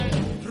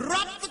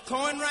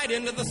going right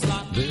into the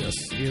slot. This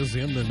is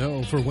In the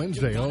Know for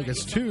Wednesday,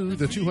 August 2,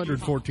 the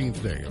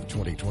 214th day of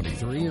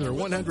 2023. There are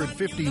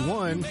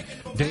 151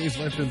 days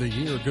left in the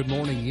year. Good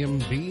morning,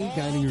 MB,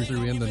 guiding you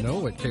through In the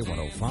Know at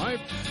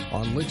K105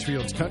 on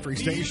Litchfield's Country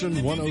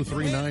Station,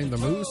 1039 The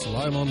Moose,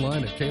 live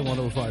online at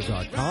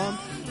K105.com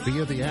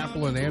via the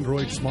Apple and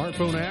Android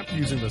smartphone app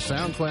using the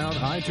SoundCloud,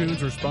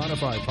 iTunes, or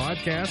Spotify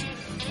podcast,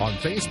 on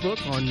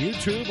Facebook, on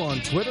YouTube, on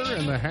Twitter,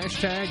 and the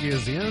hashtag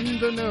is In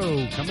the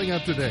Know. Coming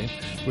up today,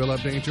 we'll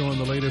update you on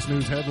the latest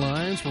news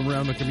headlines from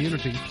around the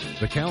community,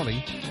 the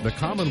county, the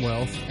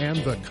Commonwealth, and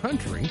the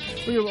country.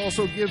 We'll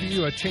also give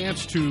you a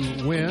chance to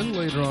win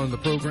later on in the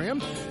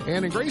program.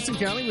 And in Grayson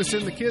County, we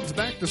send the kids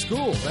back to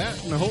school.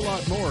 That and a whole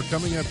lot more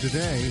coming up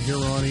today here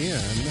on In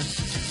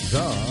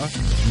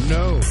the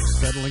Know.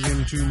 Settling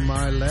into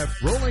my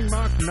left, rolling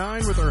Mach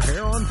 9 with her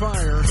hair on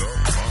fire,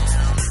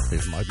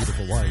 is my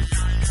beautiful wife,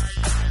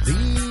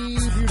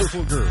 the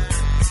beautiful girl.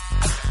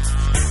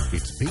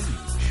 It's Beach.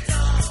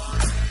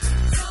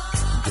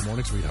 Good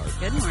morning, sweetheart.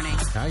 Good morning.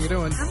 How you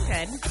doing?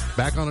 I'm good.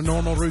 Back on a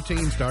normal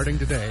routine starting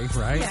today,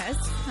 right? Yes.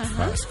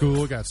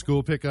 Uh-huh. Got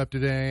school pickup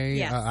today.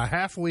 Yes. A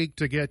half week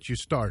to get you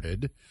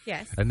started.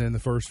 Yes. And then the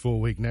first full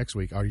week next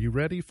week. Are you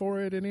ready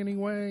for it in any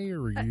way?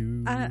 Or are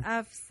you?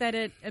 I've said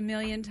it a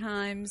million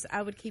times.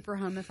 I would keep her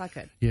home if I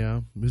could.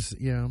 Yeah.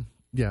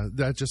 Yeah,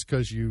 that's just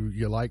because you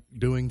like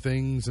doing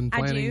things and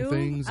planning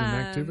things and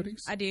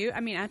activities? I do. I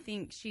mean, I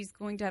think she's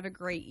going to have a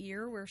great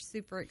year. We're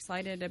super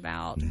excited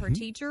about her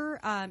teacher.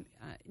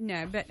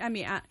 No, but I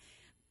mean,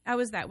 I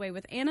was that way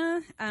with Anna.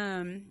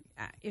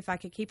 If I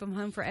could keep them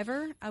home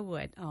forever, I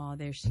would. Oh,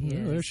 there she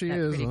is. There she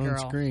is on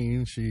girl.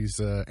 screen. She's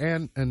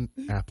and an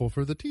apple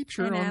for the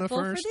teacher An on the apple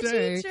first for the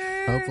day.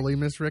 teacher. Hopefully,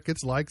 Miss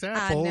Ricketts likes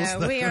apples. I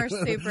know. We are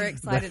super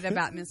excited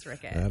about Miss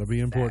Ricketts. That'll be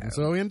important.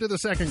 So into the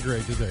second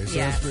grade today. So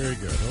Yes. that's very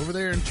good. Over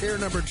there in chair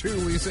number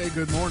 2, we say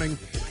good morning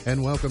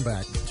and welcome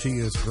back. She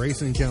is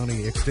Grayson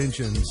County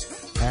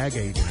Extension's Ag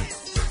Agent,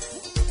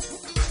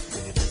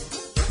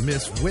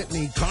 Miss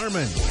Whitney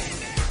Carmen.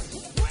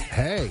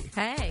 Hey.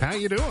 Hey. How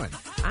you doing?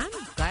 I'm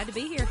glad to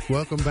be here.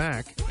 Welcome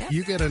back. Yep.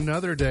 You get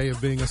another day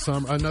of being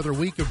another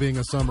week of being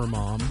a summer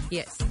mom.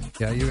 Yes.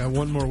 Yeah, you got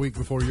one more week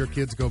before your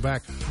kids go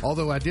back.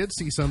 Although I did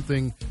see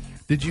something.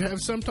 Did you have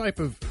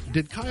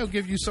did Kyle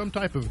give you some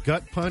type of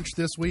gut punch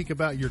this week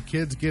about your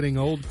kids getting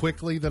old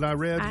quickly that I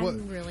read?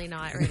 I'm really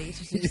not ready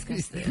to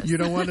discuss this. You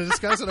don't want to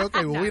discuss it?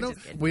 Okay, well, No,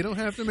 we don't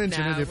have to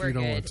mention it if we're you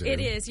don't good. want to.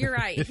 It is. You're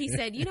right. He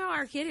said,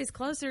 our kid is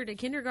closer to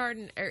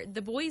kindergarten.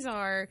 The boys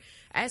are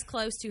as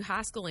close to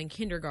high school and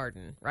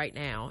kindergarten right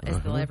now as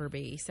they'll ever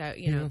be. So,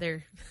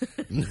 they're...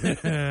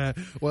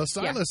 Well,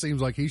 Silas seems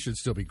like he should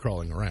still be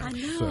crawling around. I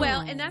know. So.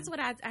 Well, and that's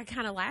what I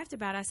kind of laughed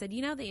about. I said,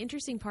 the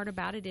interesting part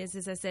about it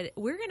is I said,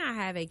 we're going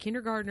to have a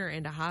kindergartner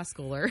and a high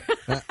schooler.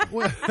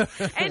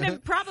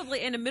 And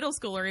probably a middle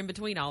schooler in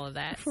between all of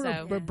that. For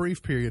a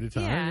brief period of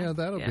time. Yeah,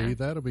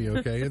 that'll be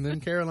okay. And then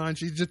Caroline,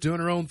 she's just doing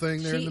her own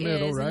thing there in the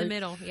middle, right? In the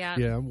middle, yeah.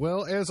 Yeah.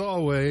 Well, as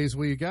always,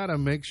 we got to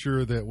make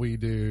sure that we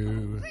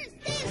do.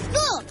 First day of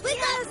school! Wake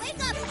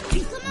up!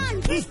 Come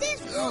on, first day of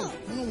school!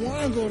 I don't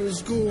want to go to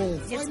school.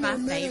 It's my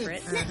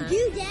favorite. Not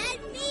you, Dad,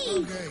 me!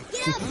 Okay.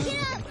 Get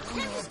up!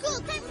 Time for school!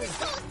 Time for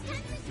school!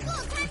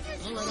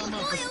 All right, I'm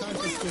up. It's time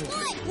for school.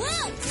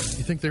 Whoa!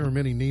 You think there were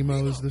many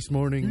Nemos this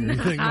morning? Or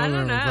you think, I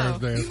don't know.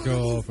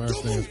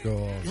 First day of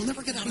school. You'll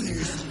never get out of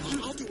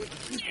there. I'll do it.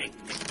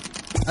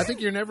 I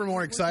think you're never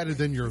more excited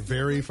than your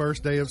very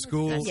first day of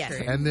school. That's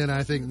true. And then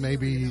I think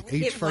maybe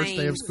each It first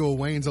day of wanes. school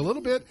wanes a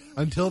little bit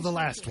until the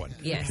last one.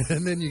 Yes.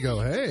 And then you go,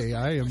 hey,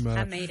 I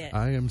made it.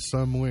 I am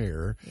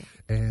somewhere. Yeah.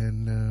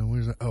 And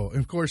where's that? Oh,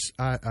 of course,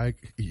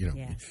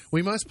 Yes.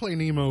 we must play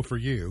Nemo for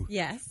you.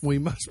 Yes. We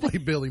must play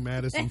Billy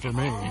Madison for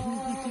me.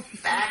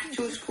 Back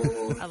to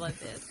school. I love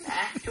this.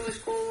 Back to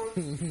school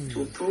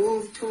to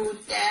prove to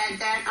Dad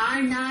that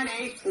I'm not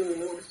a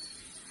fool.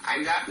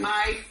 I got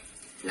my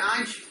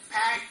lunch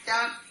packed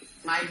up,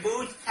 my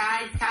boots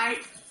tied tight.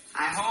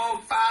 I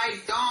hope I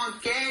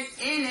don't get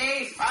in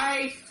a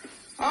fight.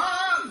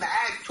 Oh,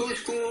 back to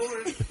school.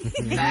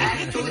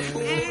 Back to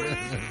school.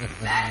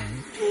 Back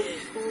to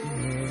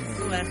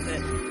school. Bless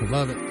it.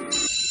 Love it.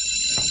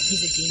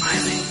 He's a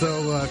genius. So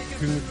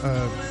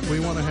we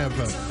want to have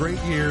a great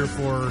year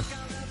for,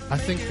 I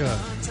think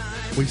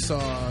we saw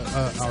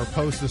our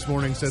post this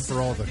morning said for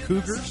all the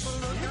Cougars,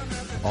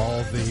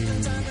 all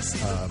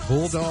the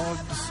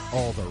Bulldogs,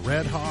 all the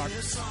Red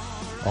Hawks,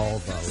 all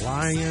the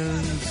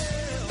Lions.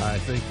 I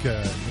think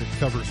it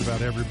covers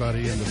about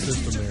everybody in the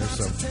system there.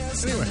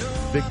 So anyway,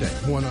 big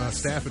day.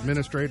 Staff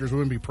administrators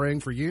will be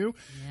praying for you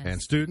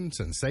and students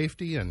and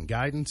safety and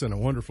guidance and a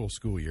wonderful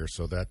school year.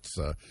 So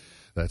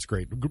that's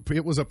great.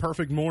 It was a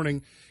perfect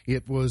morning.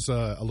 It was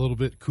a little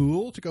bit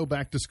cool to go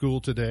back to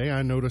school today.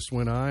 I noticed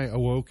when I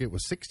awoke, it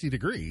was 60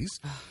 degrees.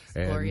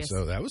 And glorious.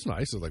 so that was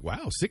nice. I was like,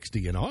 wow,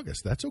 60 in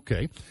August. That's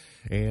okay.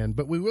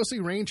 But we will see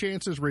rain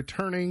chances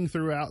returning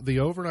throughout the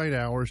overnight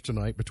hours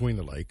tonight between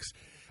the lakes.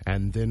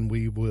 And then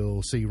we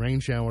will see rain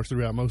showers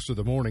throughout most of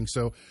the morning.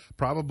 So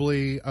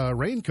probably a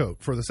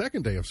raincoat for the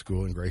second day of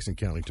school in Grayson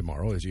County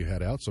tomorrow as you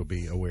head out. So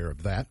be aware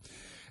of that.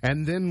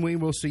 And then we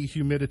will see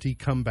humidity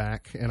come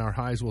back, and our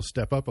highs will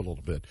step up a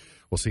little bit.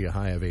 We'll see a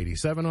high of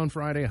 87 on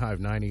Friday, a high of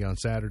 90 on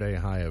Saturday, a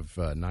high of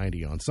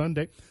 90 on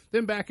Sunday,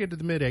 then back into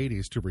the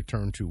mid-80s to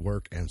return to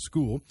work and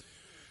school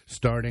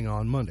starting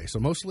on Monday. So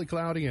mostly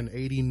cloudy, and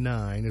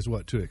 89 is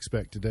what to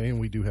expect today,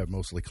 and we do have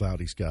mostly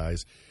cloudy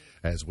skies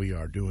as we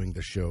are doing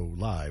the show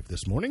live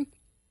this morning.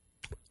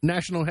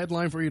 National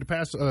headline for you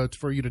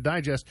to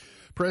digest.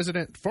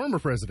 Former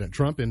President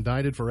Trump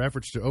indicted for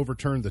efforts to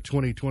overturn the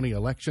 2020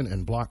 election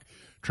and block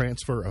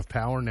transfer of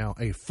power. Now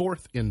a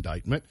fourth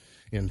indictment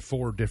in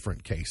 4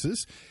 different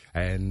cases.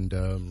 And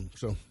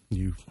so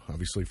you,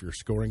 obviously, if you're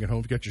scoring at home,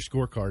 if you got your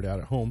scorecard out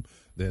at home,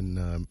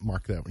 then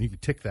mark that one. You can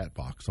tick that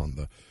box on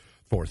the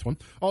fourth one.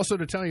 Also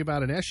to tell you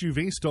about an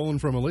SUV stolen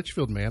from a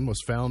Litchfield man was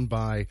found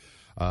by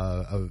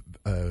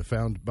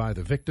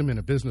the victim in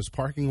a business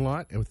parking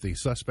lot with the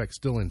suspect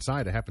still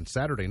inside. It happened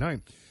Saturday night.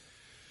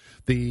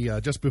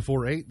 Just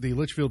before 8, the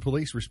Litchfield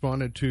police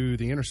responded to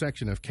the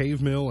intersection of Cave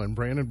Mill and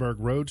Brandenburg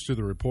Roads to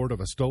the report of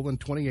a stolen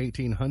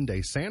 2018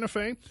 Hyundai Santa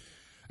Fe.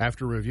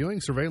 After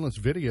reviewing surveillance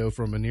video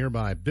from a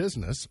nearby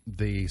business,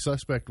 the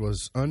suspect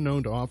was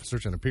unknown to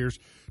officers and appears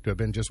to have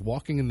been just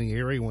walking in the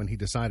area when he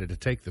decided to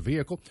take the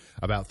vehicle.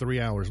 About 3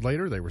 hours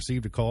later, they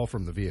received a call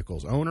from the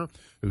vehicle's owner,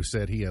 who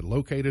said he had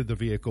located the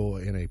vehicle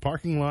in a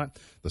parking lot.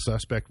 The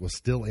suspect was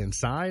still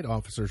inside.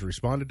 Officers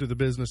responded to the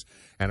business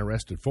and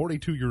arrested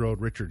 42-year-old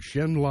Richard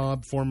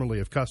Schindlob, formerly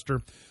of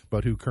Custer,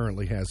 but who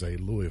currently has a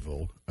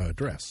Louisville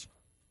address.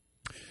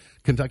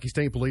 Kentucky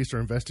State Police are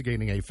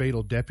investigating a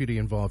fatal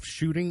deputy-involved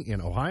shooting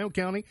in Ohio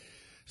County.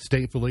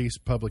 State Police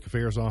Public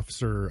Affairs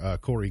Officer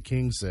Corey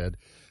King said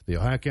the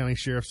Ohio County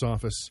Sheriff's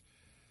Office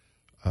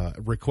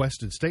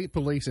requested State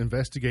Police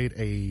investigate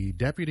a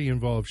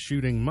deputy-involved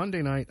shooting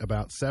Monday night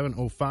about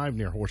 7:05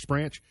 near Horse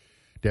Branch.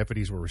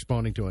 Deputies were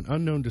responding to an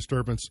unknown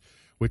disturbance,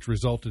 which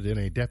resulted in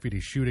a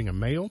deputy shooting a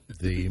male.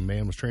 The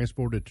man was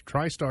transported to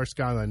TriStar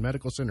Skyline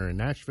Medical Center in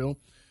Nashville,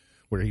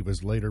 where he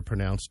was later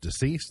pronounced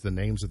deceased. The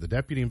names of the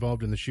deputy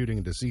involved in the shooting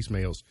and deceased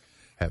males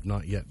have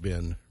not yet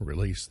been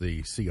released.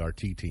 The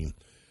CRT team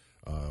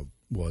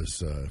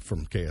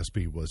from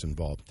KSP was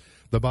involved.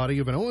 The body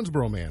of an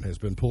Owensboro man has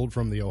been pulled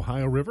from the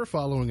Ohio River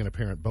following an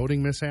apparent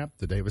boating mishap.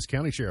 The Davis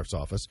County Sheriff's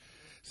Office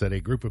said a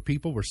group of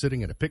people were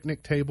sitting at a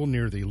picnic table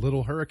near the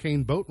Little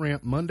Hurricane boat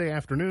ramp Monday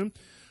afternoon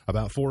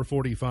about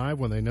 4:45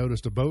 when they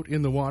noticed a boat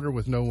in the water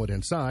with no one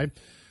inside.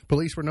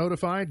 Police were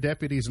notified.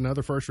 Deputies and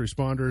other first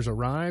responders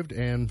arrived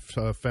and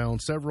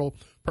found several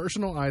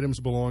personal items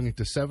belonging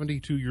to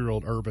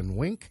 72-year-old Urban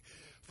Wink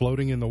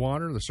floating in the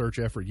water. The search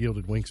effort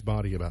yielded Wink's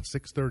body about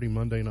 6:30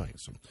 Monday night.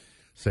 So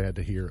sad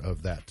to hear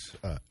of that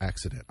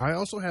accident. I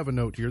also have a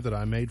note here that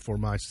I made for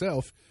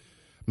myself.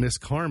 Miss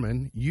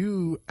Carmen,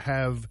 you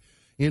have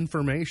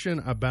information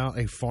about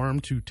a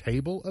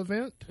farm-to-table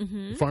event,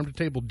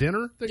 farm-to-table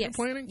dinner that you're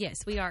planning? Yes,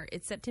 we are.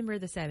 It's September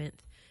the 7th.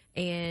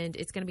 And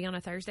it's going to be on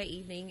a Thursday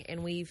evening, and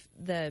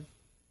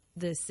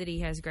the city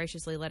has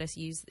graciously let us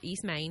use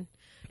East Main,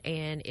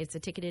 and it's a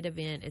ticketed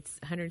event. It's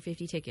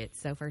 150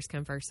 tickets, so first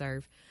come, first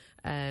serve.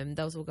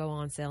 Those will go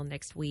on sale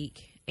next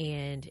week,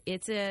 and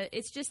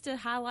it's just to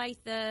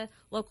highlight the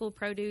local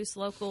produce,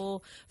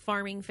 local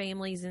farming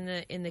families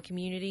in the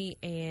community,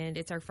 and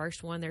it's our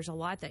first one. There's a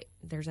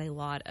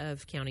lot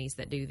of counties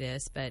that do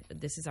this, but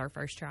this is our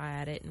first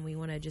try at it, and we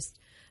want to just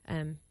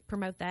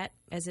promote that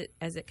as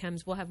it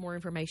comes. We'll have more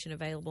information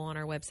available on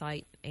our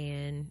website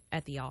and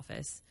at the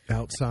office.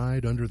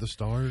 Outside under the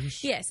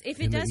stars? Yes. If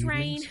it does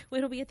rain,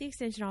 it'll be at the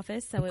extension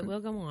office, so it will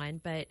go on.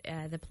 But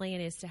the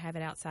plan is to have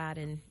it outside,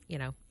 and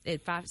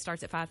it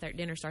starts at 5:30.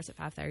 Dinner starts at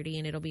 5:30,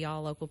 and it'll be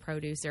all local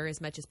produce, or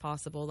as much as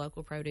possible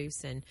local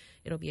produce, and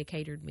it'll be a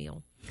catered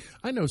meal.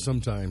 I know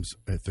sometimes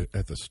at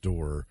the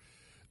store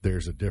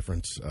there's a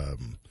difference.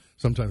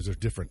 Sometimes there's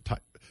different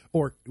type.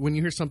 Or when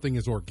you hear something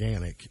is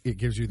organic, it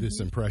gives you this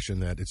impression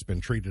that it's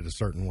been treated a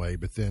certain way.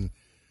 But then,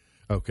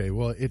 okay,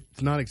 well,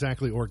 it's not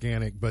exactly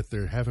organic, but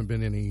there haven't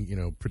been any,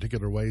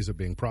 particular ways of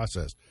being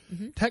processed.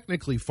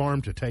 Technically,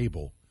 farm to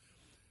table.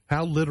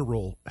 How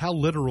literal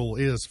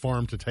is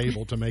farm to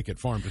table to make it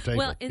farm to table?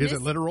 Well, is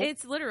it literal?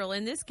 It's literal.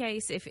 In this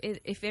case,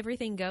 if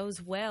everything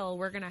goes well,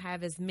 we're going to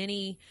have as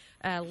many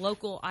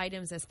local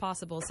items as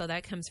possible. So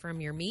that comes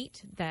from your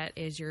meat, that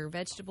is your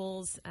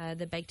vegetables.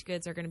 The baked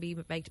goods are going to be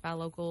baked by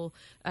local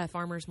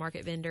farmers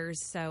market vendors.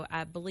 So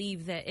I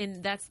believe that,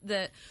 and that's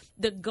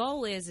the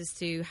goal is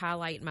to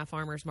highlight my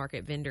farmers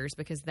market vendors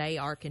because they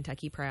are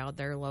Kentucky proud.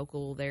 They're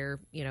local. They're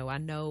I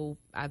know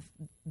I've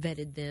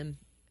vetted them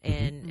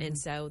And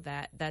so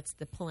that's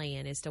the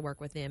plan, is to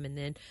work with them, and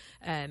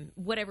then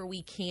whatever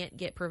we can't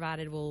get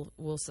provided,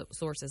 we'll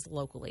source as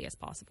locally as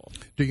possible.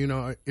 Do you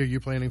know? Are you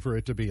planning for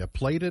it to be a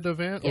plated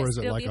event, or Yes, is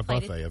it it'll like be a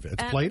plated. buffet event?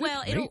 It's plated.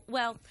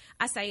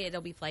 I say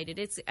it'll be plated.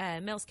 It's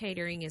Mel's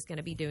Catering is going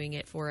to be doing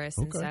it for us,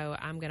 and so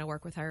I'm going to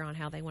work with her on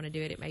how they want to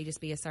do it. It may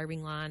just be a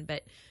serving line,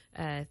 but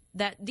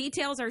that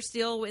details are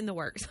still in the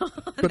works.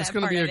 But it's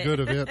going to be a good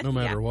event no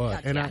matter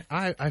what. And yeah.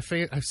 I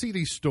see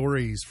these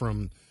stories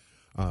from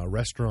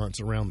restaurants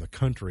around the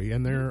country,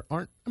 and there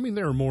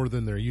are more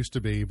than there used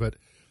to be, but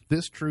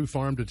this true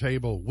farm to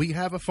table, we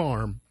have a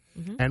farm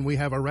and we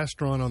have a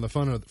restaurant on the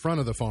front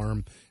of the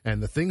farm,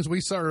 and the things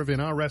we serve in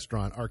our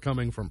restaurant are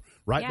coming from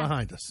right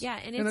behind us. Yeah,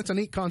 and it's a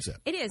neat concept.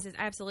 It is. It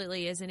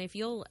absolutely is. And if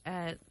you'll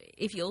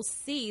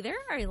see, there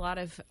are a lot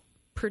of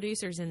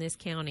producers in this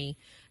county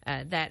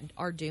that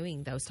are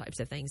doing those types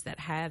of things, that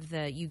have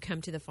you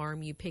come to the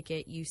farm, you pick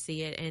it, you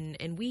see it,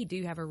 and we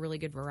do have a really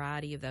good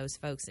variety of those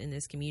folks in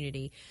this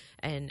community,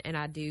 and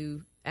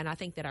I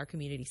think that our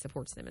community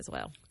supports them as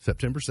well.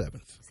 September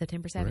 7th.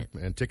 September 7th.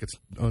 Right. And tickets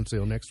on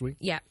sale next week?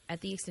 Yeah, at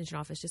the extension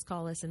office. Just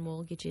call us and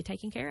we'll get you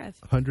taken care of.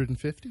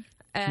 150?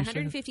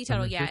 150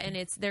 total, 150? Yeah,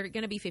 and they're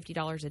going to be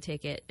 $50 a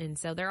ticket, and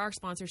so there are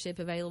sponsorships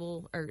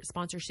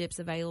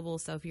available.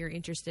 So if you're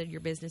interested,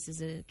 your business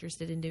is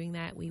interested in doing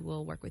that, we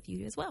will work with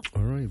you as well.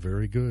 All right,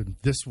 very good.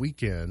 This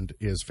weekend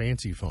is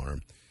Fancy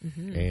Farm,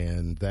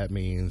 and that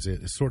means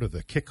it's sort of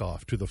the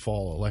kickoff to the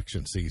fall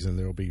election season.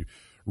 There will be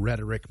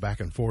rhetoric back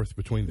and forth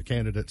between the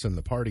candidates and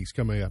the parties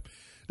coming up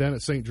down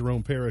at St.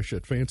 Jerome Parish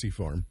at Fancy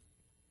Farm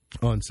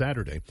on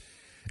Saturday.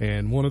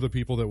 And one of the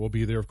people that will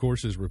be there, of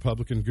course, is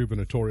Republican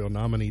gubernatorial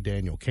nominee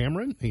Daniel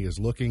Cameron. He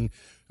is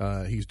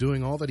he's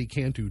doing all that he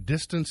can to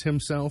distance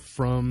himself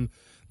from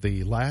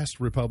the last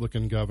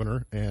Republican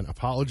governor and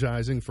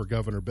apologizing for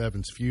Governor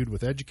Bevin's feud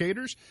with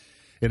educators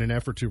in an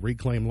effort to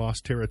reclaim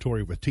lost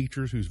territory with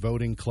teachers whose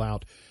voting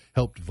clout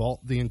helped vault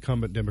the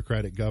incumbent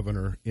Democratic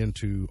governor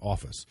into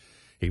office.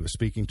 He was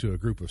speaking to a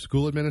group of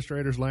school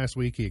administrators last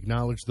week. He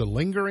acknowledged the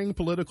lingering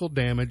political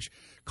damage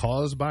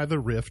caused by the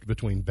rift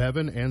between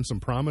Bevin and some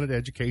prominent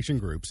education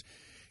groups.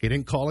 He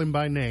didn't call him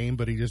by name,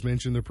 but he just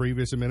mentioned the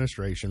previous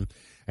administration.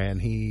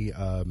 And he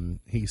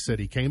said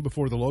he came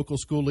before the local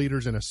school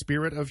leaders in a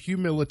spirit of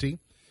humility,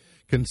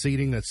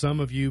 conceding that some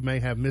of you may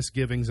have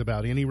misgivings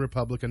about any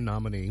Republican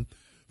nominee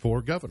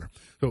for governor.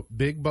 So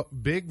big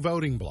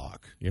voting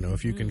block. You know,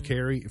 if you can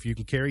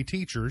carry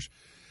teachers.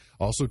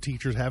 Also,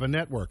 teachers have a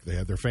network. They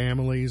have their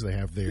families. They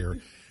have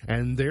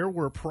and there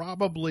were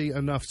probably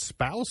enough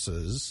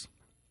spouses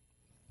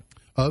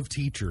of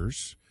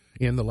teachers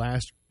in the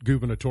last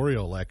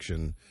gubernatorial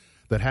election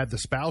that had the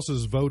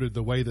spouses voted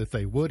the way that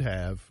they would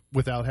have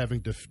without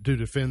having to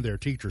defend their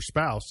teacher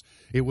spouse,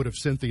 it would have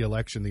sent the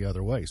election the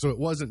other way. So it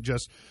wasn't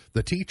just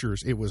the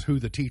teachers, it was who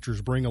the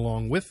teachers bring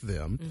along with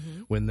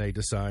them when they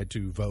decide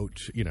to vote,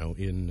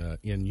 in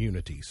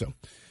unity. So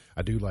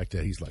I do like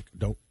that. He's like,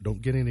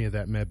 don't get any of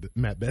that Matt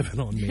Bevin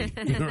on me.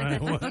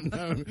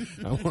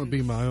 I want to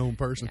be my own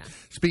person. Yeah.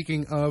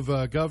 Speaking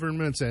of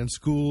governments and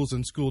schools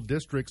and school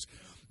districts,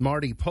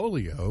 Marty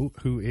Polio,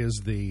 who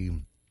is the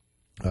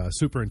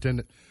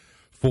superintendent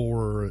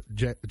for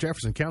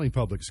Jefferson County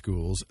Public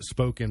Schools,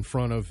 spoke in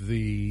front of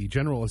the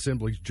General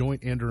Assembly's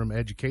Joint Interim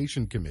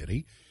Education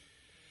Committee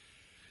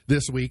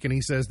this week, and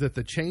he says that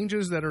the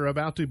changes that are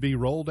about to be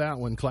rolled out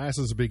when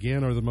classes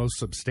begin are the most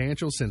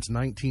substantial since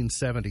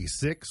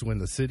 1976, when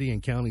the city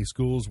and county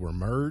schools were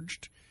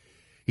merged.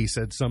 He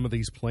said some of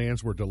these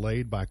plans were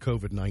delayed by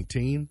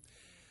COVID-19,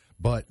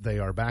 but they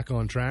are back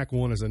on track.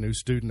 One is a new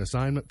student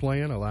assignment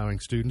plan, allowing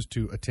students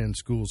to attend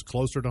schools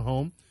closer to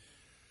home.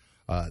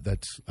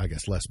 That's, I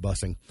guess, less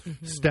busing.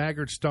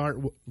 Staggered start,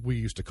 we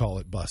used to call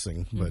it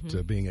busing,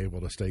 but being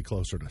able to stay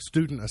closer to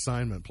student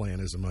assignment plan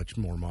is a much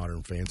more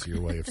modern, fancier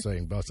way of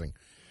saying busing.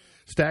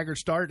 Staggered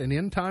start and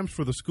end times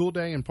for the school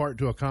day, in part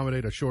to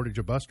accommodate a shortage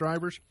of bus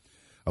drivers.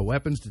 A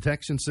weapons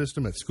detection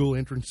system at school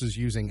entrances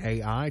using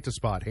AI to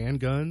spot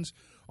handguns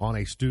on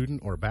a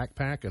student or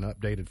backpack and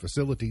updated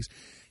facilities.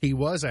 He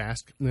was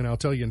asked, and I'll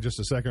tell you in just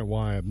a second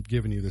why I'm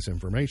giving you this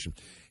information.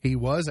 He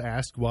was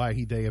asked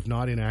why they have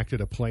not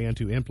enacted a plan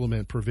to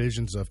implement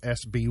provisions of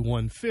SB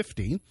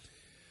 150.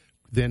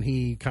 Then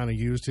he kind of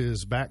used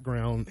his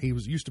background. He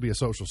used to be a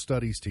social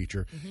studies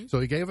teacher. So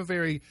he gave a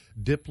very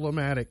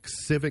diplomatic,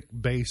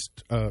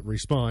 civic-based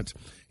response.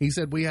 He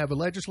said, we have a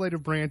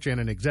legislative branch and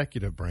an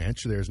executive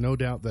branch. There's no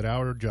doubt that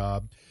our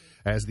job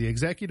as the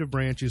executive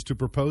branch is to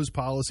propose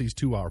policies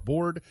to our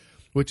board,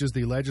 which is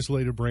the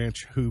legislative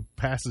branch who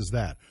passes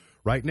that.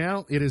 Right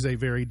now, it is a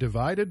very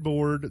divided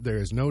board. There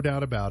is no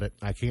doubt about it.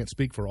 I can't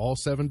speak for all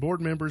 7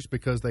 board members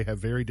because they have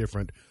very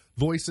different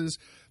voices.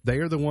 They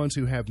are the ones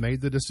who have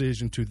made the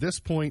decision to this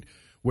point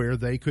where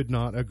they could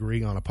not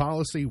agree on a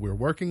policy. We're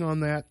working on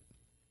that.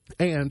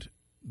 And,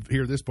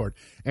 hear this part,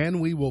 and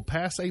we will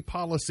pass a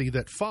policy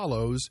that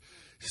follows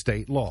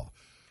state law.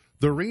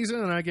 The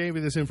reason I gave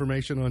you this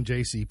information on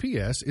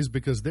JCPS is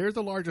because they're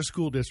the largest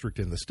school district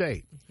in the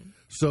state.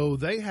 So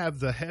they have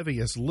the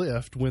heaviest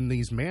lift when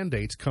these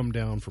mandates come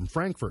down from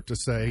Frankfurt to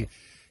say,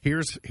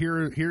 here's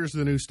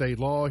the new state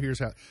law. Here's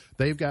how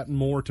they've got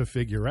more to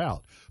figure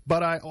out.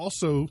 But I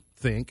also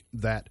think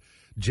that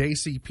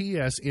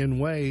JCPS in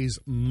ways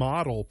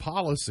model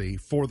policy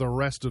for the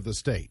rest of the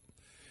state.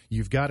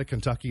 You've got a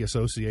Kentucky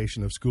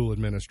Association of School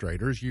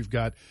Administrators. You've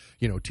got,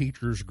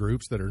 teachers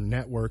groups that are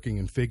networking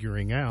and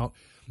figuring out.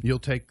 You'll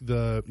take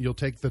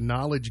the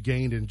knowledge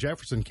gained in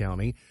Jefferson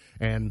County,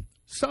 and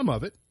some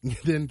of it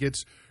then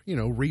gets,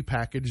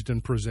 repackaged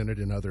and presented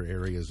in other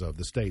areas of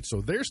the state. So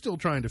they're still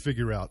trying to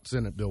figure out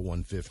Senate Bill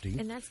 150.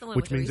 And that's the one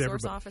which with the means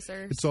resource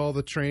officers? It's all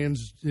the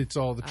trans, it's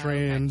all of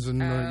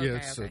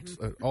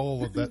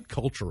that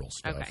cultural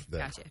stuff. Okay,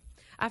 gotcha.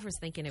 I was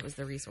thinking it was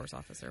the resource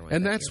officer one.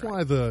 And that's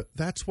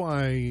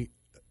why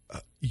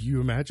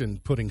you imagine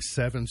putting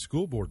 7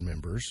 school board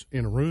members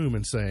in a room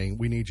and saying,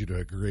 we need you to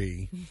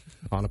agree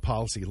on a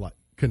policy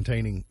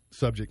containing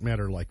subject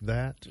matter like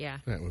that. Yeah.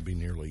 That would be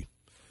nearly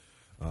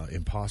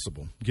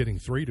impossible. Getting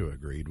 3 to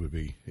agree would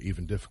be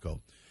even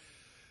difficult.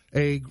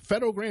 A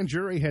federal grand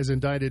jury has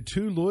indicted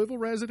 2 Louisville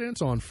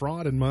residents on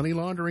fraud and money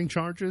laundering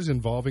charges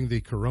involving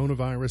the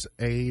Coronavirus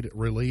Aid,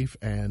 Relief,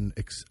 and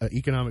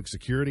Economic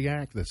Security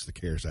Act. That's the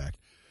CARES Act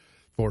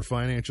for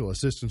financial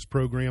assistance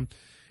program.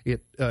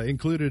 It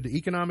included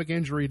economic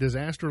injury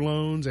disaster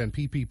loans and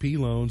PPP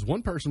loans.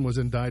 One person was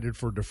indicted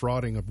for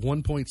defrauding of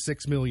 $1.6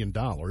 million.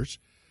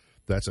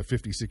 That's a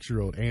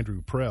 56-year-old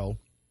Andrew Prell.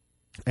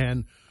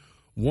 And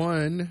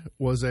one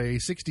was a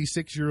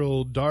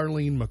 66-year-old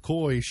Darlene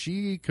McCoy.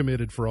 She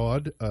committed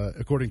fraud,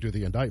 according to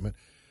the indictment,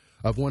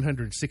 of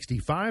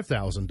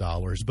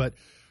 $165,000. But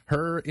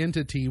her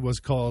entity was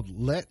called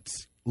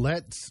Let's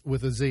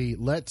with a Z,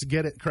 Let's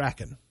Get It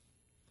Crackin'.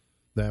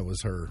 That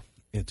was her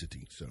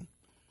entity. So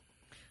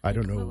I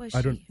don't know.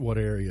 I don't what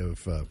area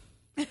of.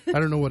 I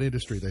don't know what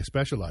industry they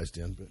specialized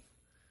in,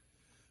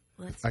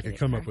 but I could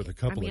come up with a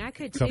couple of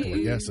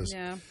guesses.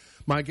 Yeah.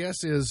 My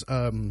guess is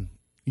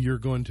you're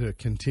going to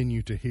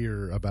continue to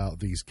hear about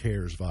these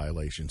CARES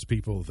violations,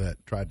 people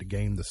that tried to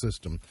game the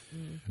system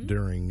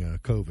during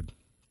COVID.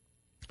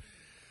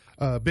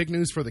 Big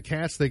news for the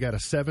Cats. They got a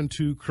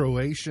 7-2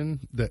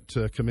 Croatian that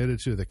committed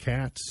to the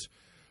Cats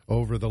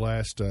over the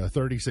last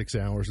 36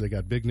 hours. They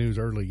got big news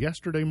early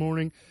yesterday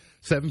morning.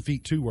 7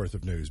 feet 2 worth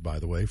of news, by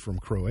the way, from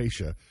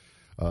Croatia.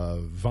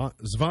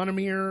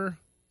 Zvonimir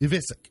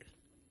Ivicic.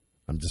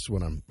 That's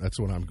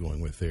what I'm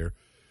going with there.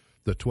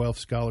 The 12th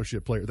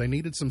scholarship player. They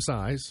needed some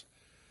size.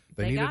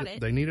 They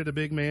needed a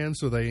big man,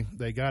 so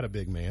they got a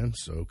big man.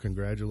 So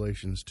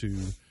congratulations to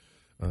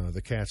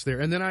the Cats there.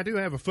 And then I do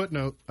have a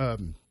footnote.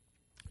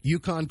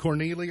 Yukon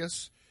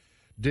Cornelius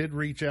did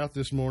reach out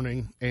this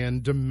morning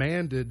and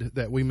demanded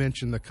that we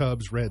mention the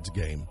Cubs-Reds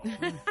game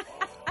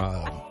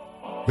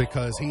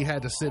because he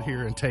had to sit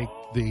here and take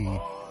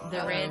the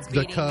Reds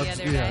Cubs.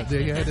 The other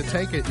day. He had to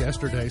take it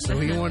yesterday, so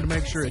he wanted to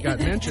make sure it got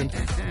mentioned.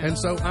 And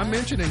so I'm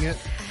mentioning it.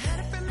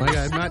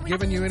 I'm not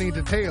giving you any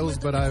details,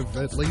 but I've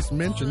at least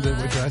mentioned it,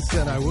 which I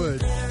said I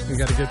would. We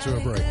got to get to a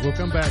break. We'll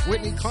come back.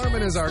 Whitney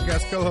Carmen is our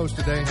guest co-host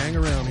today. Hang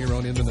around here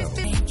on In the Know.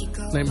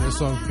 Name of the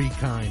song, Be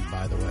Kind,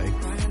 by the way.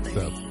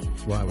 So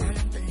that's why we're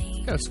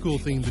got a school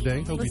theme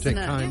today. Hope you take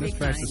kindness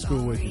back to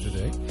school with you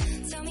today.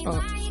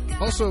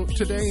 Also,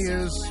 today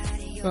is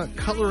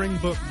Coloring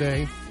Book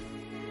Day.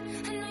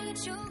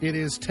 It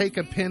is Take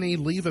a Penny,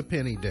 Leave a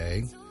Penny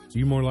Day.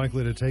 You more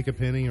likely to take a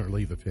penny or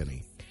leave a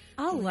penny?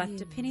 I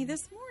left a penny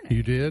this morning.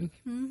 You did?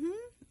 Mm-hmm.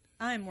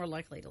 I'm more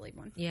likely to leave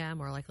one. Yeah, I'm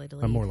more likely to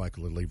leave. I'm more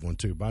likely to leave one,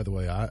 too. By the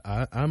way,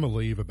 I'm a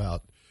leave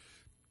about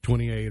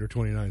 28 or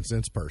 29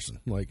 cents person.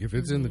 Like, if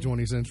it's in the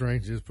 20 cents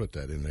range, just put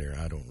that in there.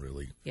 I don't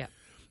really. Yeah.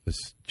 This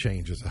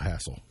change is a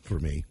hassle for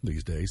me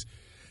these days.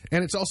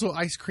 And it's also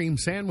Ice Cream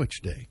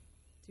Sandwich Day.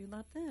 Do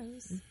love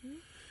those. Mm-hmm.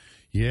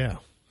 Yeah,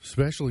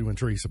 especially when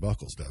Teresa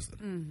Buckles does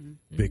them.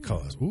 Mm-hmm.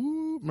 Because,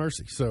 ooh,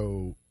 mercy.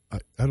 So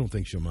I don't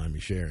think she'll mind me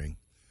sharing.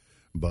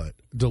 But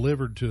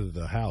delivered to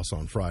the house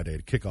on Friday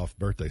to kick off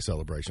birthday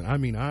celebration. I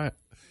mean, I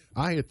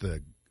hit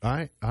the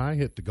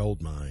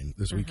gold mine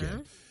this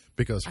weekend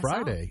because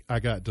Friday I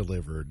got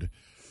delivered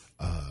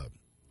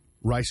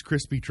Rice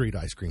Krispie Treat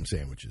ice cream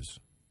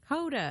sandwiches.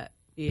 Hold up.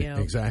 Yeah.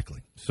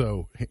 Exactly.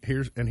 So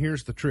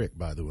here's the trick,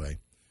 by the way.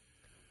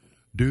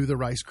 Do the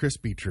Rice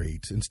Krispie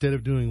Treats. Instead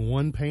of doing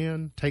one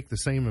pan, take the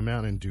same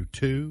amount and do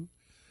 2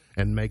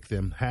 and make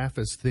them half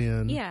as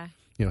thin. Yeah.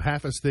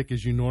 Half as thick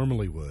as you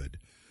normally would.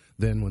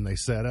 Then when they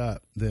set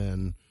up,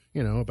 then,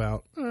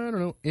 about,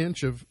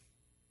 inch of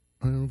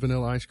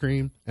vanilla ice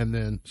cream. And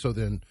then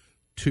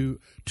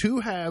two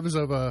halves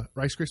of a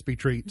Rice Krispie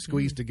Treat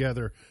squeezed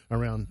together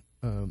around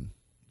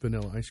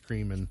vanilla ice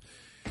cream, and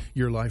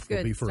your life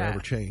will be forever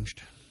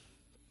changed.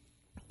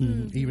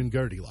 Even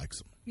Gertie likes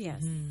them.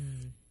 Yes.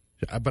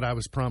 But I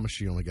was promised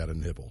she only got a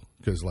nibble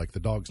because, the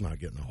dog's not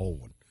getting a whole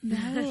one.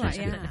 No,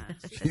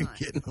 She's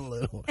getting a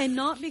little one. And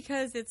not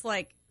because it's,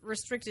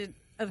 restricted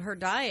of her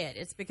diet.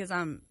 It's because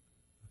I'm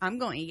going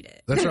to eat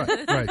it. That's right.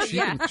 Right.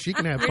 She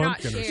can have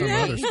pumpkin or some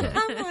other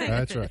stuff.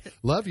 That's right.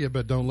 Love you,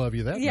 but don't love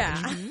you that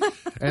much.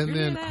 And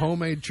then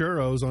homemade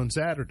churros on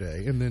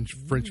Saturday, and then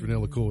French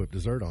vanilla Cool Whip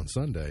dessert on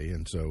Sunday.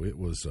 And so it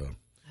was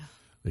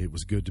It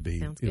was good to be.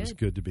 Sounds It was good.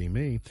 good to be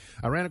me.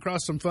 I ran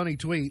across some funny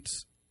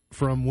tweets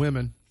from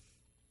women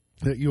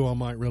that you all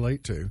might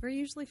relate to. We're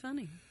usually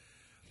funny.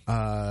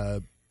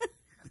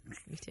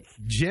 Me too.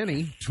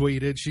 Jenny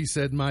tweeted, she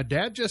said, "My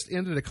dad just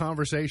ended a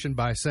conversation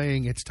by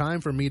saying it's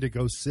time for me to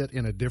go sit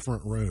in a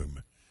different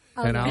room.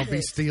 And I'll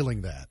be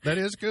stealing that." That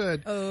is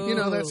good. Oh. You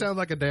know, that sounds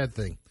like a dad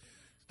thing.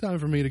 It's time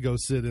for me to go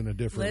sit in a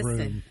different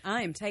Listen,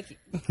 room.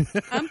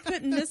 I'm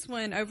putting this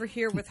one over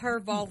here with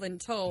her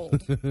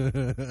voluntold.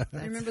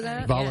 Remember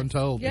that?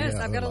 Voluntold. Yes,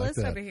 yeah, I've got I a like list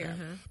that. over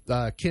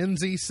here.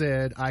 Kinsey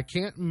said, I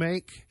can't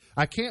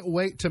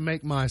wait to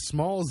make my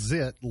small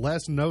zit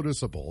less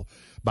noticeable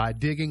by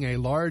digging a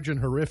large and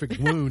horrific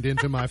wound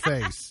into my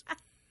face.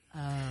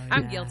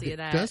 I'm guilty of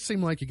that. It does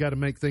seem like you got to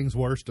make things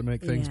worse to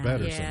make things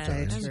better yeah,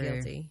 sometimes. I'm True.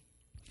 guilty.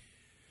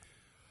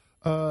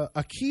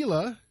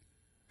 Akila,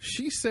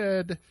 she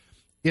said,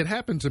 it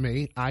happened to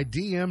me. I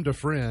DM'd a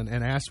friend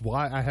and asked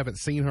why I haven't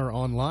seen her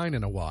online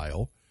in a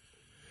while.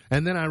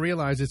 And then I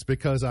realized it's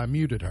because I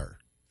muted her.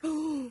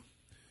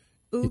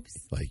 Oops.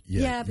 Like,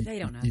 Yeah, but they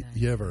don't know that.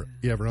 You ever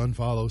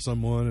unfollow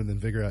someone and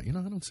then figure out, I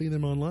don't see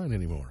them online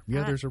anymore.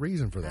 Yeah, there's a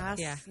reason for that.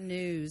 I Yeah.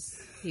 snooze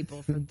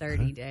people for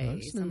 30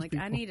 days. snooze I'm like,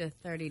 I people. need a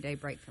 30-day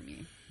break from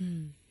you.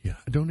 Yeah,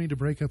 I don't need to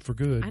break up for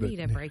good. I but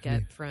need a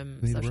breakup from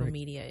need a social break.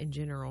 media in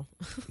general.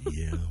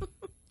 Yeah.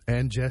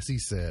 And Jesse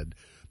said,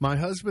 my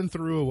husband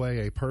threw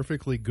away a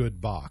perfectly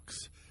good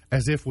box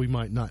as if we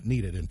might not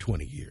need it in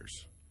 20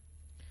 years.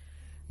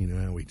 You know,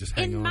 how we just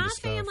hang In on my to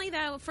stuff. family,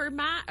 though,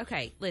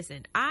 okay,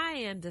 listen,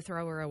 I am the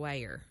thrower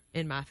awayer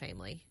in my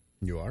family.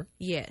 You are?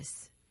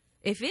 Yes.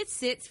 If it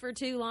sits for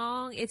too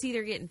long, it's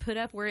either getting put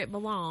up where it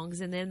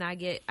belongs, and then I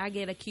get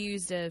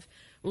accused of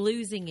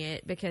losing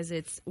it because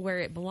it's where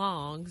it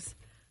belongs.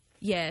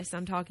 Yes,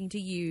 I'm talking to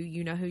you.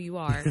 You know who you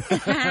are.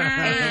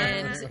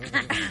 And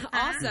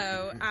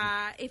also,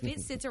 if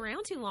it sits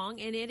around too long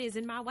and it is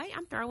in my way,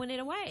 I'm throwing it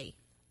away.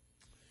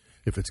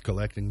 If it's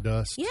collecting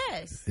dust,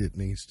 Yes. it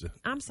needs to.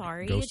 I'm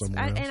sorry. Go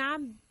somewhere else. And I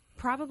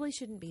probably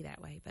shouldn't be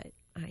that way, but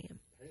I am.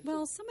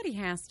 Well, somebody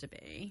has to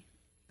be.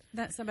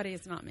 That somebody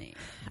is not me.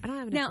 I don't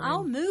have Now, enough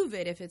I'll room. move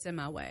it if it's in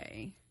my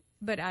way,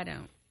 but I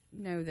don't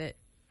know that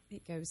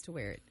it goes to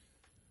where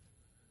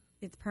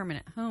its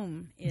permanent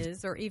home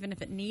is, or even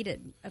if it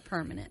needed a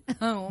permanent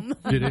home.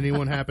 Did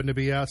anyone happen to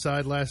be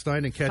outside last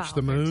night and catch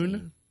the File moon?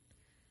 13.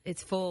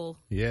 It's full.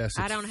 Yes,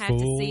 I it's don't have full.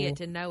 to see it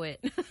to know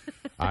it.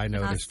 I I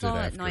noticed saw it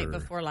it after, night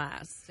before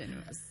last, and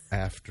it was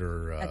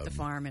after at the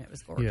farm, and it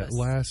was Yeah, gorgeous.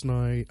 last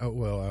night,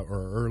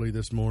 or early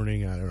this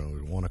morning, I don't know,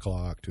 it was 1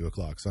 o'clock, 2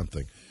 o'clock,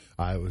 something.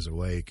 I was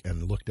awake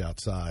and looked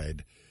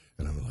outside,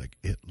 and I'm like,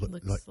 it looked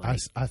Looks like, like-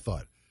 I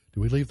thought,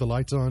 do we leave the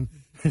lights on?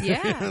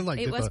 Yeah, Like,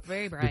 it did was the-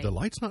 very Did bright. the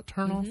lights not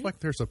turn off like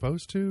they're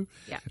supposed to?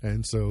 Yeah.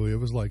 And so it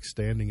was like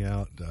standing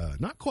out,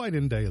 not quite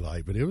in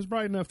daylight, but it was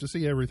bright enough to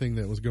see everything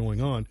that was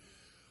going on.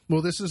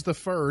 Well, this is the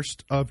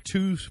first of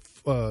 2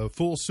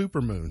 full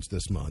supermoons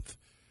this month.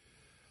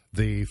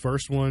 The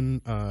first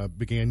one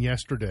began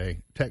yesterday.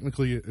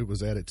 Technically, it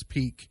was at its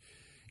peak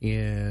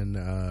in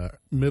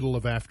middle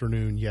of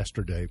afternoon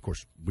yesterday. Of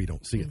course, we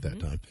don't see it that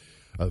time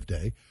of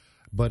day.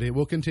 But it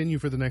will continue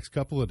for the next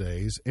couple of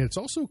days. And it's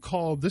also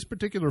called, this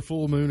particular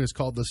full moon is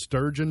called the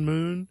sturgeon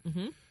moon,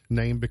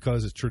 named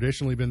because it's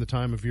traditionally been the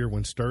time of year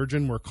when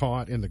sturgeon were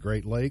caught in the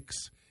Great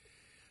Lakes,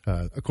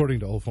 according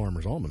to Old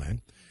Farmer's Almanac.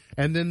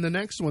 And then the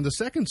next one, the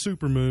second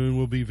supermoon,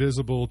 will be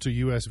visible to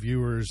U.S.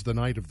 viewers the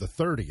night of the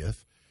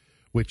 30th,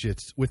 which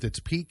it's with its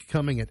peak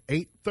coming at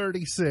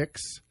 8:36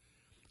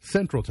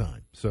 Central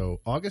Time. So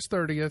August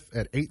 30th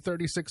at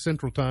 8:36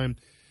 Central Time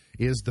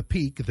is the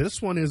peak. This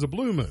one is a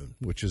blue moon,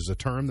 which is a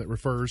term that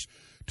refers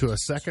to a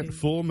second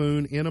full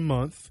moon in a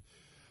month,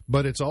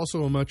 but it's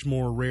also a much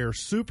more rare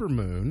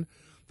supermoon.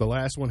 The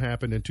last one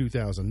happened in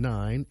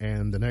 2009,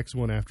 and the next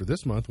one after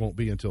this month won't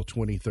be until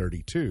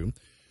 2032.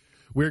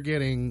 We're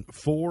getting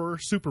 4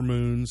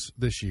 supermoons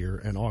this year,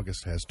 and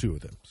August has 2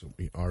 of them. So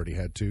we already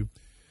had 2,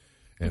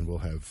 and we'll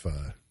have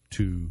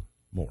 2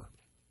 more.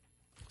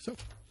 So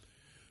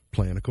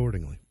plan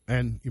accordingly.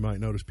 And you might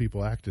notice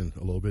people acting a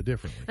little bit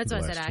differently. That's in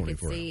the what I said. last I could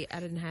 24 hours. see. I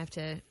didn't have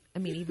to. I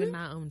mean, even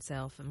my own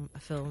self, I'm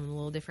feeling a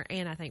little different.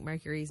 And I think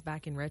Mercury's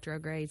back in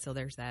retrograde, so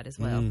there's that as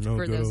well. Oh,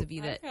 For good those old- of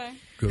you that Okay.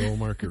 Good old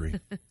Mercury.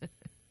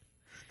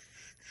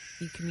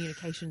 you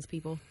communications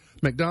people.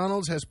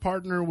 McDonald's has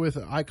partnered with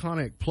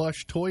iconic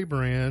plush toy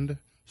brand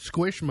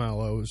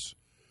Squishmallows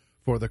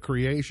for the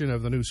creation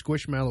of the new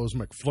Squishmallows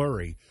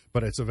McFlurry,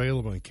 but it's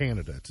available in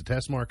Canada. It's a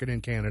test market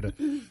in Canada.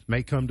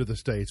 May come to the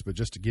States, but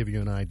just to give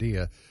you an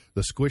idea,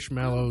 the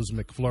Squishmallows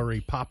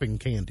McFlurry popping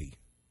candy.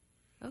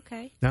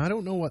 Okay. Now, I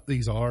don't know what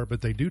these are,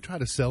 but they do try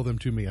to sell them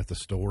to me at the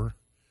store.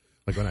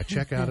 Like when I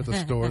check out at the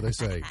store, they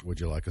say, would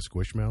you like a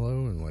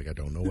Squishmallow? And I'm like, I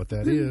don't know what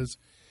that is.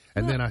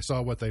 And then I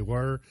saw what they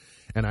were,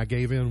 and I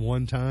gave in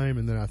one time,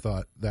 and then I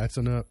thought, that's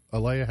enough.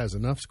 Alea has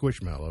enough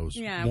Squishmallows.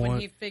 Yeah, One-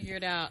 when you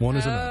figured out, one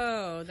is enough.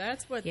 oh,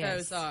 that's what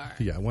Yes. those are.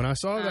 Yeah, when I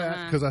saw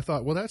that, because I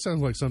thought, well, that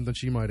sounds like something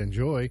she might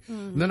enjoy.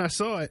 And then I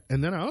saw it,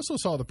 and then I also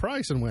saw the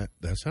price and went,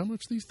 that's how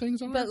much these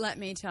things are? But let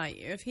me tell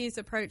you, if he's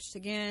approached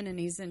again and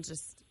he's in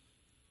just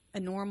a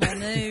normal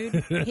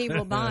nude, he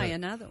will buy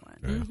another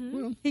one.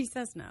 Well, He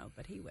says no,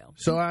 but he will.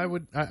 so I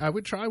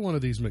would try one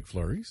of these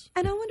McFlurries.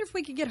 And I wonder if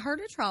we could get her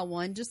to try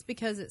one just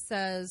because it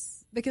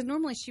says, because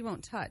normally she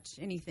won't touch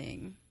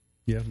anything.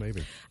 Yeah,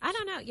 maybe. I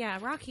don't know. Yeah,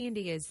 rock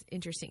candy is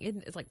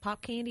interesting. It's like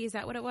pop candy. Is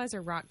that what it was,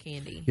 or rock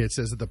candy? Yeah, it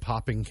says the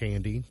popping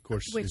candy. Of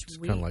course, Which it's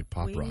kind of like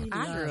Pop we Rock.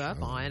 I grew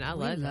up on. I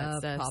love that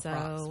stuff. Pop so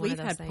Rocks. one We've of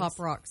those had things. Pop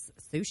Rocks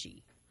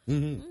sushi.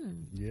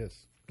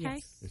 Yes, Okay.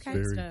 it's Okay.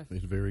 very Stuff.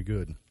 it's very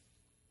good.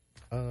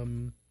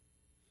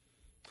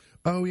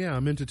 Oh yeah, I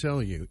meant to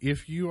tell you,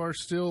 if you are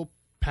still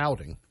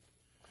pouting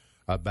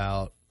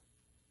about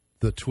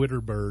the Twitter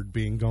bird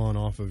being gone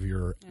off of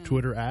your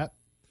Twitter app,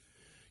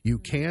 you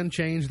can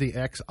change the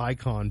X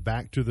icon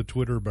back to the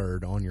Twitter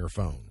bird on your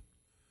phone.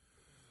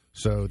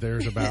 So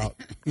there's about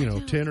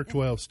 10 or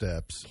 12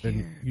 steps,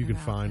 and you can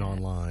find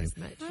online.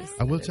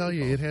 I will tell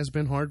you, it has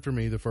been hard for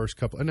me the first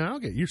couple, and I'll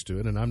get used to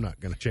it, and I'm not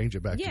going to change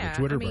it back to the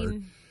Twitter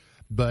bird.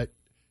 But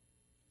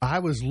I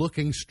was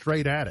looking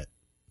straight at it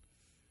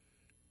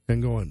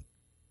and going,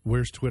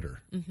 "Where's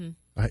Twitter?"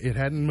 It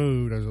hadn't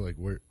moved. I was like,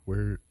 "Where?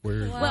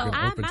 Well,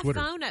 open my Twitter?"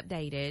 phone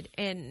updated,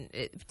 and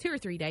 2 or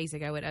 3 days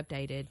ago it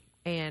updated,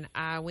 and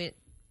I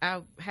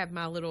have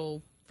my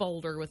little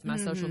folder with my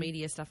social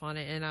media stuff on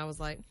it, and I was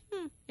like,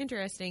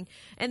 interesting.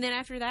 And then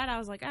after that, I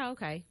was like, oh,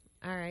 okay.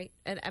 All right.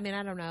 And I mean,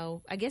 I don't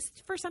know. I guess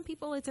for some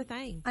people it's a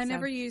thing. I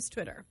never used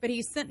Twitter, but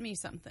he sent me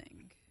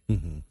something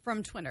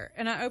from Twitter,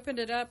 and I opened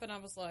it up, and I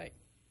was like,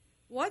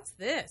 what's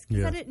this?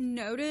 Because I didn't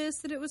notice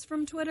that it was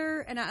from Twitter,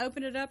 and I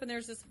opened it up, and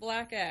there's this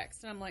black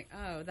X, and I'm like,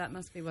 oh, that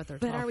must be what they're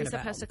talking about. But are we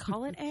supposed to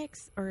call it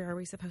X, or are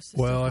we supposed to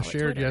Well, still call I it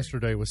shared Twitter?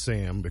 yesterday with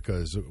Sam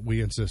because we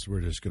insist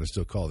we're just going to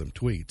still call them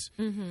tweets.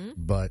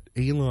 But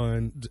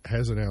Elon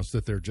has announced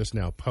that they're just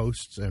now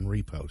posts and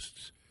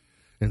reposts.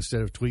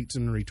 Instead of tweets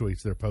and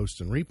retweets, they're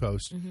posts and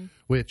reposts,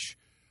 which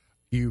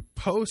you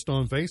post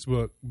on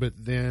Facebook, but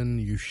then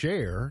you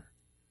share.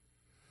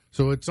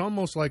 So it's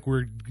almost like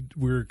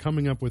we're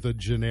coming up with a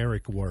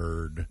generic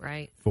word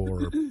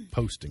for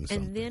posting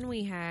something. And then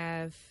we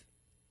have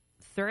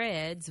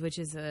Threads, which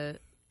is a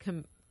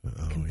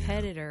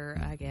competitor,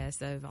 I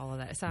guess, of all of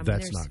that. So, I mean,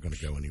 that's not going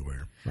to go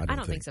anywhere. I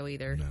don't think so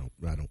either. No,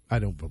 I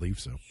don't believe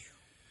so.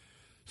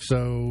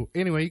 So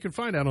anyway, you can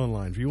find out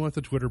online if you want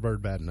the Twitter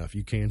bird bad enough.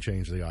 You can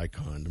change the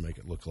icon to make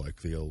it look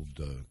like the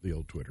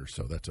old Twitter.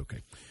 So that's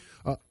okay.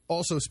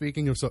 Also,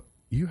 speaking of,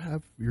 you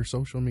have your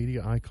social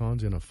media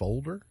icons in a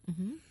folder.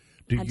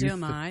 I do on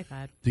my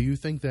iPad. Do you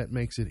think that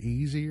makes it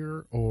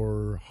easier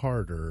or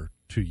harder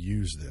to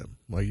use them?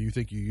 Like, you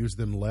think you use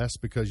them less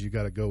because you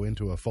got to go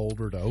into a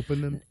folder to open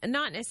them?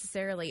 Not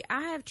necessarily.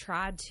 I have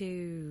tried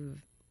to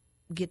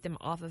get them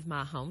off of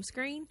my home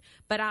screen,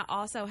 but I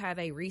also have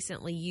a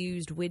recently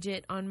used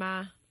widget on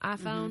my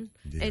iPhone.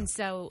 Yeah. And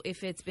so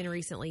if it's been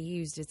recently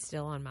used, it's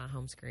still on my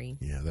home screen.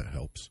 Yeah, that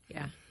helps.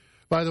 Yeah.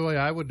 By the way,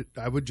 I would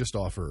just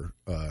offer.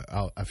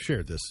 I've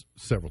shared this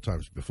several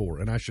times before,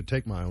 and I should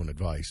take my own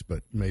advice,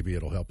 but maybe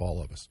it'll help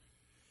all of us.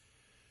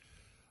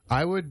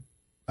 I would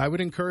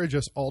encourage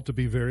us all to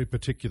be very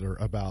particular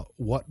about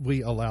what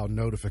we allow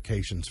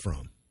notifications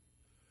from.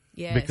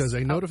 Yes. Because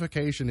a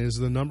notification is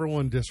the number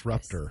one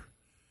disruptor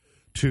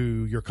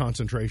to your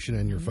concentration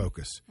and your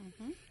focus.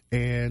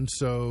 And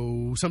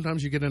so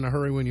sometimes you get in a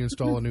hurry when you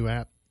install a new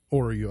app,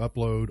 or you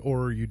upload,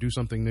 or you do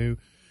something new.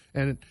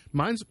 And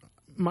mine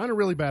are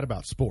really bad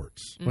about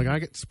sports. Like, I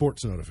get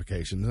sports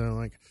notifications, and I'm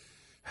like,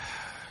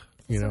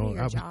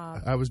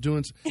 I was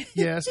doing.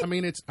 Yes, I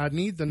mean, I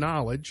need the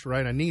knowledge,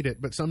 right? I need it,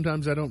 but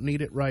sometimes I don't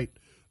need it right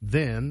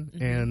then.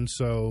 And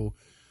so,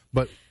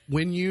 but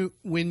when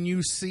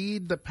you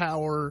cede the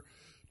power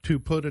to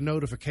put a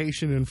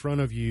notification in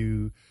front of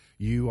you,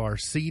 you are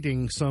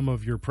ceding some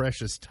of your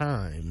precious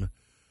time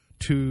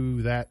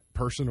to that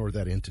person or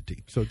that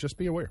entity. So just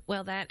be aware.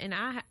 Well, and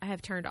I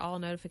have turned all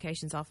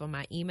notifications off on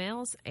my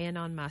emails and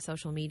on my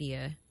social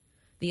media.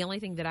 The only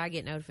thing that I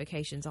get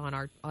notifications on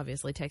are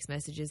obviously text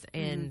messages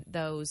and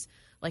those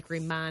like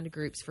remind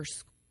groups for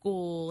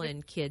school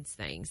and kids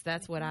things.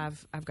 That's what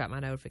I've got my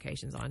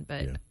notifications on.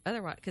 But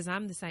otherwise, because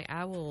I'm the same,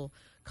 I will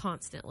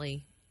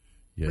constantly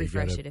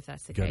refresh it if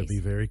that's the case. Got to be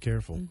very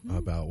careful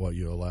about what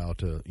you allow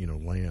to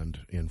land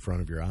in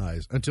front of your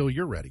eyes until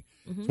you're ready.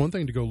 It's one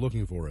thing to go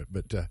looking for it,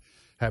 but to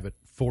have it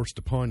forced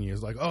upon you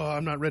is like, oh,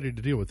 I'm not ready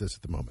to deal with this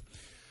at the moment.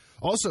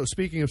 Also,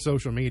 speaking of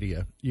social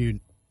media,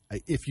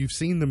 if you've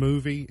seen the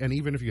movie, and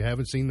even if you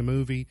haven't seen the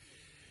movie,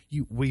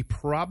 we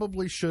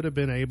probably should have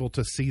been able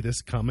to see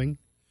this coming.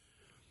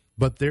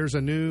 But there's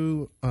a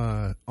new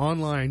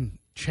online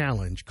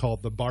challenge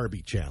called the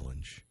Barbie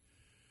Challenge,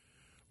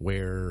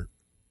 where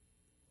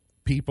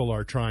people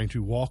are trying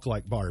to walk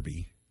like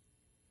Barbie.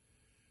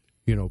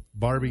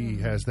 Barbie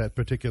has that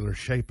particular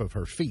shape of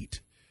her feet,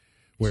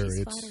 where She's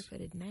it's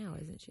flatter-footed now,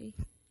 isn't she?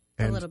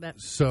 A little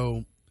bit.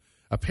 So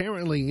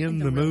apparently in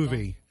the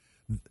movie,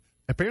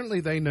 apparently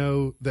they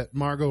know that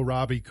Margot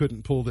Robbie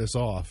couldn't pull this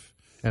off,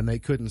 and they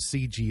couldn't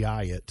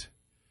CGI it.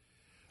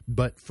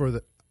 But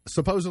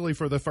supposedly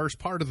for the first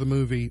part of the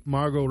movie,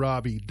 Margot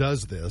Robbie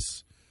does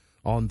this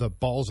on the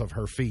balls of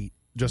her feet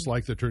just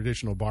like the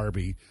traditional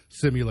Barbie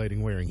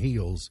simulating wearing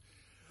heels.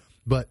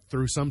 But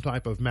through some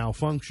type of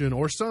malfunction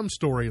or some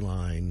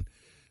storyline,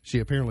 she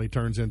apparently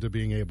turns into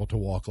being able to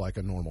walk like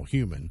a normal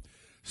human.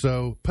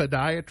 So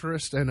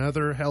podiatrists and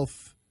other health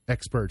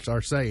experts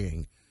are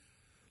saying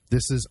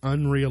this is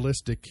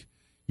unrealistic.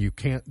 You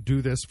can't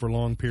do this for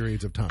long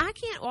periods of time. I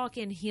can't walk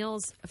in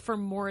heels for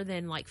more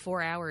than like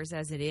 4 hours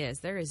as it is.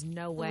 There is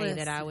no way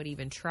that I would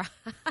even try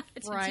to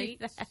do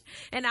that.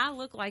 And I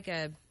look like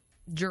a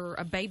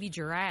baby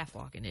giraffe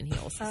walking in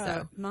heels.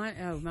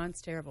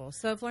 Mine's terrible.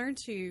 So I've learned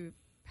to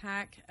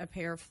pack a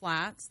pair of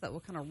flats that will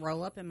kind of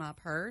roll up in my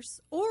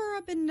purse, or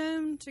I've been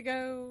known to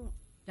go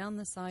down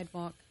the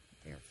sidewalk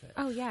barefoot.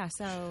 Oh yeah,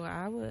 so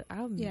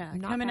I'm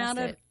not coming out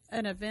it. of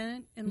an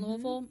event in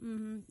Louisville.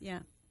 Mm-hmm. Yeah.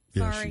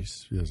 Yeah, Sorry.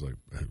 she was like,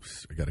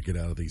 I got to get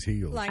out of these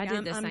heels. Like, I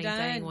did the I'm same done.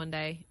 thing one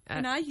day.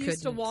 And I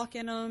used to walk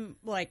in them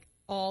like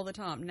all the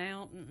time.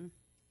 Now,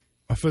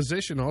 A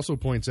physician also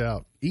points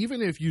out,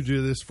 even if you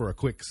do this for a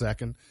quick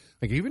second,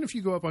 like even if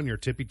you go up on your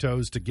tippy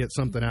toes to get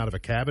something out of a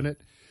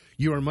cabinet,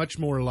 you are much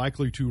more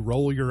likely to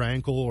roll your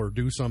ankle or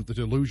do something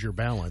to lose your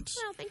balance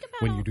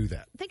when you do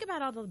that. Think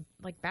about all the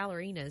like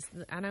ballerinas.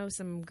 I know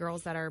some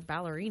girls that are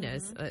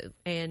ballerinas,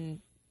 and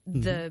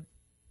the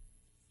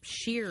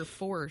sheer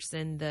force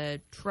and the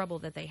trouble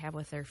that they have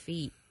with their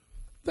feet.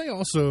 They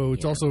also,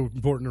 it's also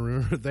important to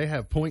remember, they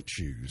have point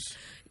shoes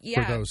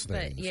for those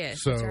things. Yes,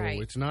 so that's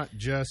right. it's not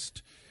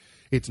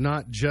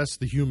just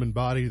the human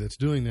body that's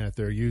doing that.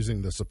 They're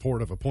using the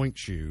support of a point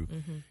shoe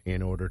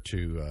in order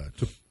to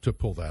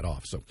pull that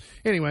off. So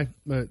anyway,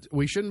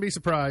 we shouldn't be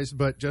surprised,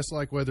 but just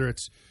like whether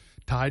it's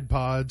Tide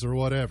Pods or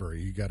whatever,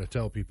 you got to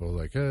tell people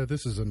like,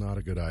 this is not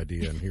a good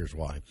idea, and here's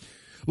why.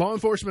 Law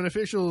enforcement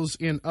officials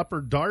in Upper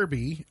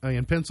Darby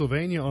in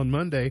Pennsylvania on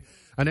Monday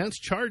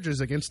announced charges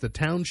against the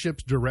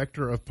township's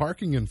director of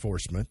parking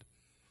enforcement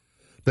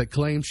that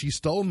claims she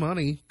stole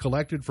money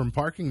collected from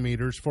parking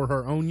meters for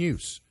her own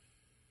use.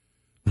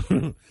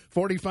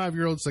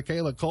 45-year-old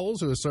Sakayla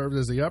Coles, who has served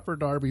as the Upper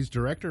Darby's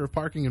director of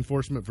parking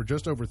enforcement for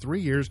just over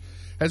 3 years,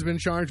 has been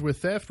charged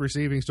with theft,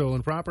 receiving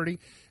stolen property,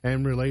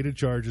 and related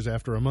charges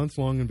after a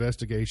month-long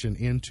investigation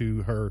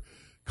into her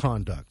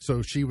conduct.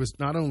 So she was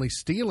not only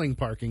stealing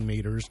parking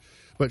meters,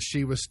 but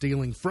she was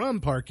stealing from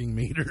parking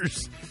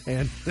meters.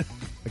 And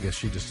I guess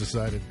she just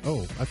decided,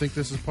 I think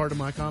this is part of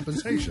my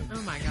compensation.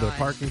 Oh, my God. The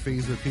parking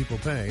fees that people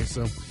pay.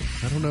 So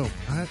I don't know.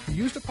 I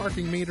used a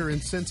parking meter in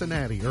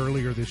Cincinnati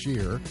earlier this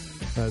year.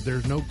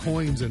 There's no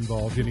coins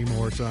involved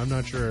anymore, so I'm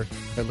not sure,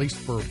 at least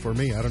for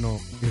me, I don't know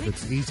if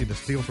it's easy to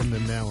steal from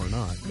them now or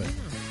not. But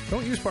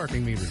don't use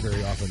parking meters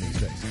very often these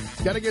days.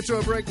 Got to get to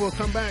a break. We'll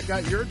come back.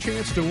 Got your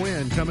chance to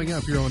win coming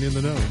up here on In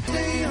the Know.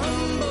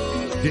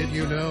 Did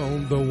you know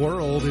the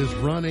world is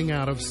running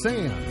out of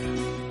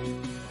sand?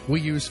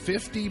 We use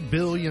 50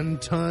 billion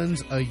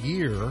tons a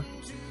year,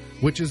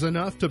 which is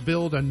enough to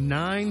build a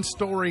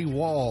 9-story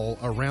wall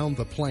around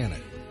the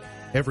planet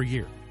every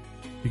year.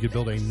 You could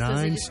build a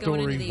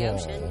 9-story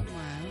wall. Wow.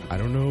 I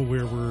don't know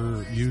where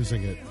we're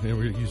using it.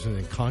 We're using it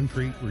in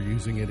concrete. We're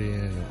using it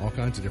in all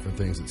kinds of different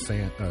things that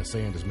sand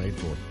is made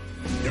for.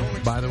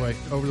 By the way,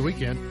 over the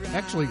weekend,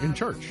 actually in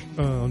church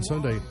on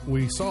Sunday,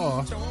 we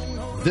saw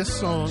this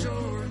song,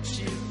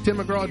 Tim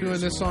McGraw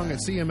doing this song at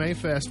CMA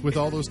Fest with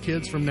all those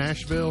kids from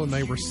Nashville, and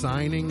they were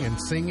signing and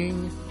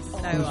singing. So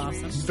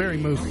awesome. Very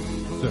moving.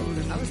 So,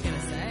 I was going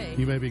to say.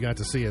 you maybe got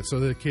to see it. So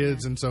the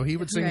kids, and so he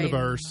would sing the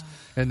verse,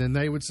 and then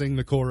they would sing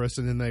the chorus,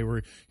 and then they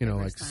were,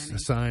 like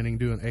signing,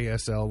 doing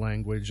ASL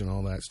language and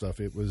all that stuff.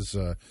 It was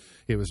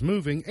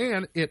moving,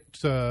 and it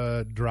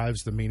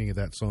drives the meaning of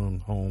that song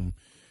home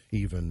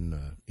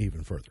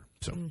even further.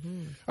 So,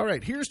 all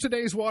right, here's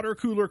today's water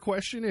cooler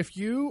question. If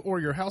you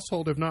or your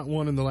household have not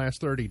won in the last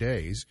 30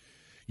 days,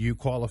 you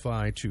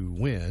qualify to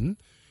win.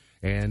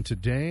 And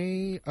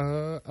today,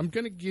 I'm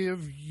going to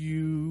give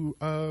you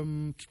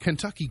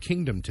Kentucky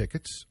Kingdom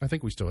tickets. I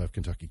think we still have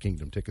Kentucky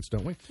Kingdom tickets,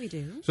 don't we? We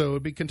do. So it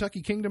would be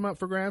Kentucky Kingdom up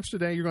for grabs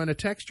today. You're going to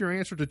text your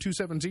answer to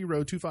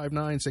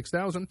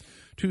 270-259-6000,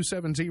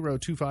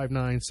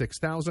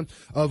 270-259-6000.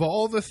 Of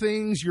all the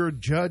things you're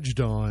judged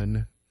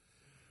on,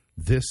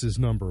 this is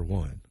number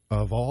one.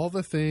 Of all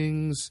the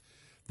things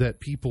that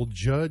people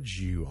judge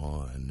you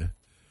on,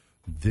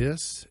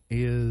 this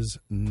is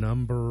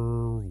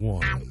number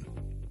one.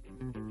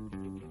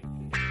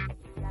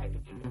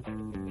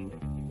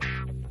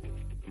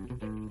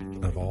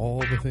 Of all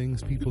the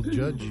things people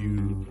judge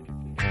you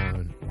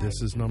on,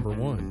 this is number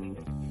one.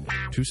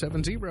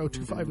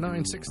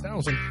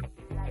 270-259-6000.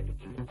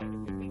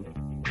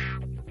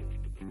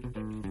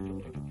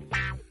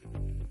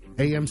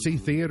 AMC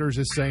Theaters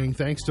is saying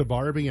thanks to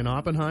Barbie and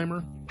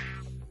Oppenheimer,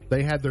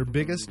 they had their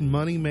biggest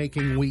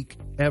money-making week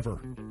ever.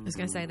 I was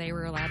going to say they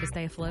were allowed to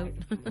stay afloat.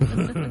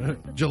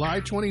 July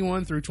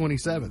 21 through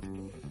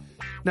 27th.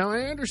 Now,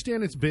 I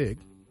understand it's big.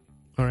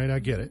 All right, I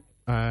get it.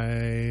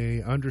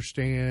 I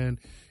understand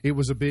it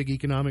was a big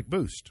economic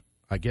boost.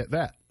 I get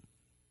that.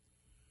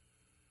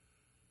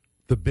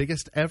 The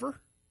biggest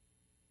ever?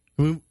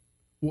 I mean,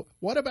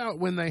 what about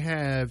when they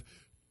have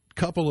a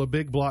couple of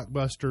big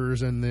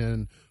blockbusters and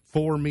then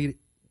 4 media?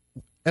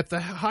 at the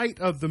height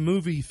of the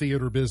movie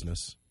theater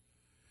business,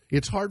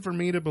 it's hard for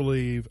me to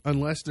believe,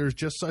 unless there's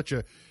just such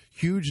a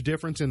huge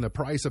difference in the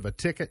price of a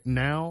ticket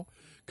now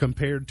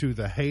compared to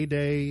the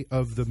heyday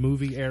of the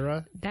movie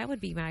era. That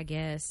would be my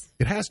guess.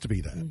 It has to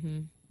be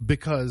that.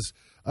 Because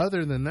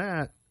other than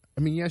that,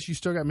 I mean, yes, you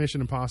still got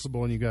Mission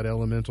Impossible and you got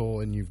Elemental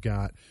and you've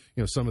got,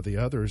 some of the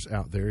others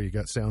out there. You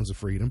got Sounds of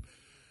Freedom.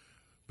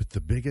 But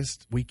the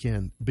biggest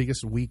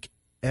week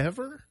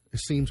ever, it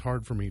seems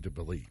hard for me to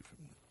believe.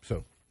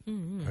 So I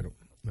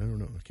don't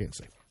know. I can't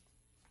say.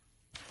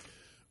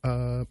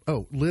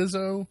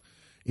 Lizzo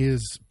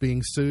is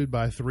being sued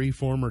by 3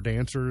 former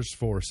dancers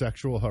for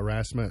sexual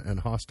harassment and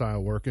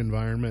hostile work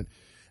environment,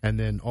 and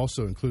then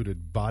also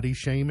included body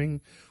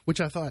shaming,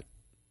 which I thought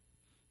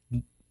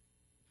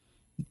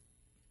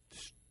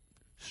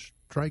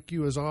strike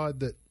you as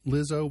odd that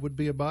Lizzo would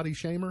be a body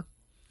shamer.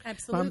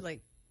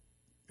 Absolutely.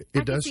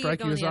 It does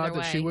strike you as odd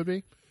that she would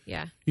be.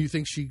 Yeah. Do you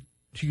think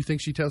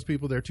she tells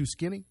people they're too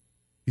skinny?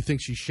 You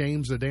think she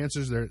shames the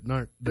dancers? They're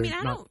not.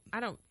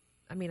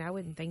 I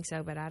wouldn't think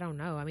so, but I don't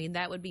know. I mean,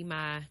 that would be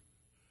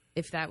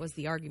if that was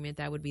the argument,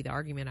 that would be the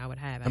argument I would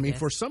have. I mean, guess.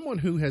 for someone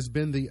who has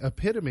been the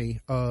epitome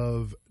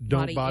of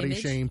don't body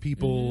shame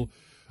people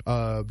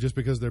just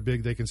because they're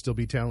big, they can still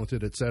be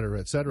talented, et cetera,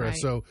 et cetera. Right.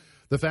 So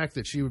the fact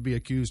that she would be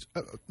accused,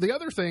 the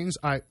other things,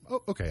 I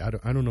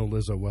don't know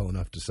Lizzo well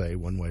enough to say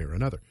one way or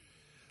another,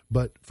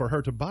 but for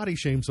her to body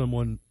shame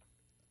someone,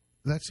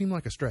 that seemed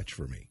like a stretch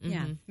for me.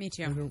 Yeah, me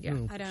too. I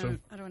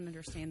don't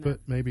understand that. But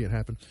maybe it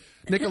happened.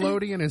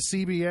 Nickelodeon and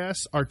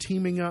CBS are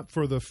teaming up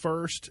for the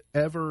first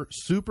ever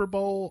Super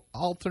Bowl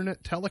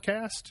alternate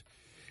telecast.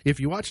 If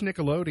you watch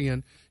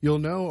Nickelodeon, you'll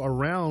know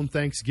around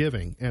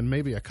Thanksgiving and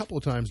maybe a couple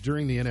of times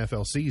during the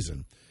NFL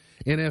season,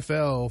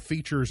 NFL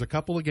features a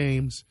couple of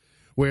games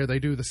where they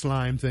do the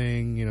slime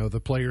thing. The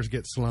players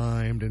get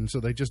slimed, and so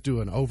they just do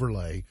an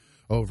overlay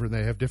over, and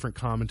they have different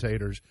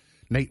commentators.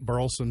 Nate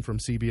Burleson from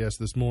CBS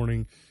This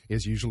Morning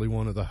is usually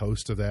one of the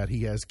hosts of that.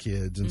 He has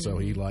kids, and so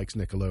he likes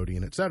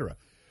Nickelodeon, et cetera.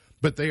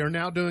 But they are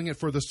now doing it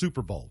for the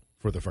Super Bowl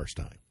for the first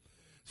time.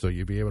 So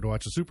you'll be able to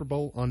watch the Super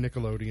Bowl on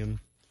Nickelodeon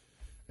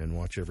and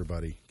watch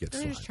everybody get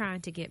They're slimed. just trying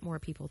to get more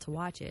people to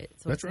watch it.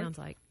 So That's it sounds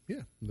like.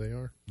 Yeah, they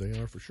are. They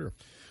are for sure.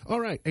 All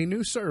right, a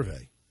new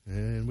survey.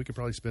 And we could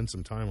probably spend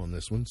some time on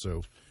this one,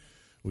 so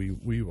we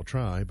will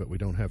try, but we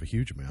don't have a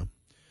huge amount.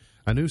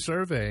 A new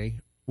survey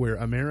where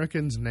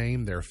Americans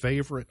name their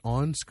favorite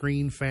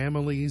on-screen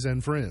families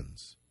and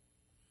friends.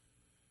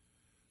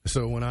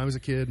 So when I was a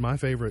kid, my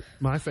favorite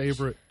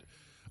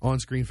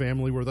on-screen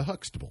family were the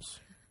Huxtables.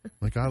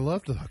 Like, I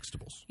loved the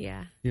Huxtables.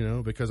 Yeah.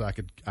 Because I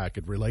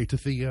could relate to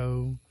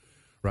Theo,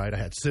 right? I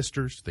had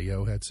sisters.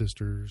 Theo had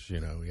sisters. He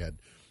had,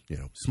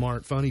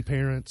 smart, funny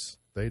parents.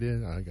 They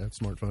did. I got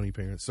smart, funny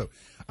parents. So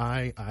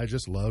I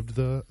just loved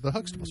the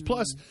Huxtables.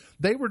 Plus,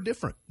 they were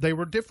different. They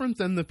were different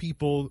than the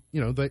people,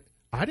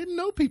 I didn't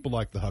know people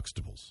like the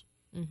Huxtables.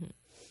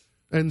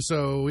 And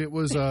so it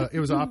was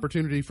an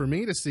opportunity for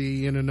me to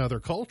see in another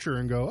culture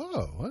and go,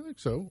 oh, I think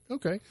so.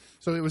 Okay.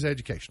 So it was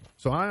educational.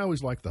 So I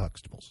always liked the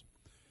Huxtables.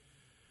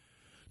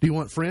 Do you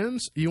want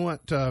friends? You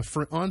want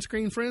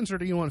on-screen friends, or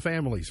do you want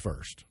families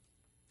first?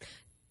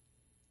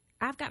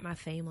 I've got my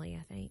family,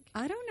 I think.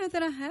 I don't know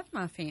that I have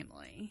my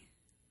family.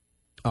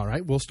 All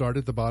right. We'll start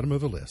at the bottom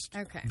of the list.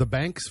 Okay. The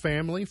Banks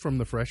family from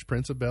The Fresh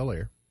Prince of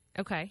Bel-Air.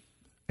 Okay.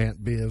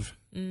 Aunt Biv.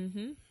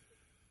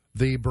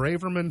 The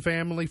Braverman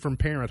family from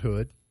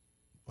Parenthood.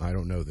 I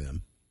don't know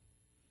them.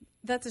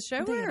 That's a show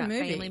I'm thinking or a about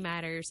movie? Family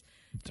Matters.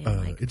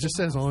 It just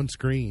says on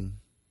screen.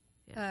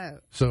 Oh.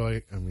 So,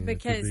 I mean.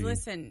 Because,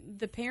 listen,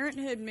 the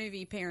Parenthood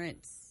movie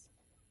Parents,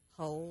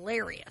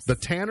 hilarious. The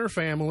Tanner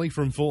family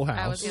from Full House.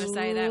 I was going to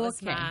say that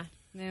was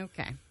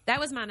Okay. That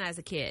was mine as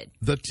a kid.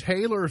 The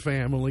Taylor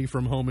family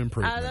from Home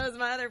Improvement. Oh, that was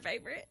my other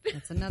favorite.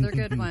 That's another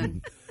good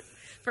one.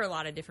 For a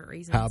lot of different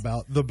reasons. How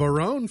about the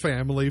Barone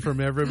family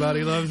from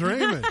Everybody Loves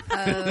Raymond? Oh,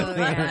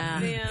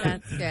 yeah.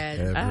 That's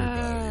good.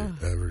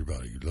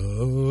 Everybody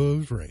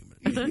loves Raymond.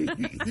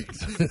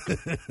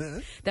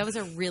 That was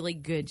a really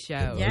good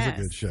show. It was a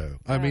good show.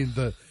 I mean,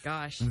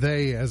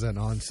 they as an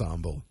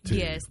ensemble, too.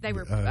 Yes, they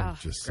were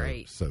just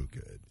great. So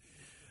good.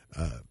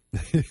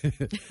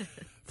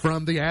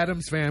 From the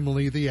Addams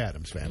family,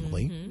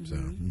 so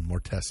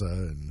Mortessa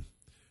and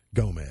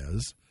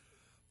Gomez.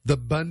 The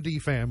Bundy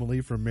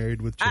family from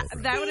Married with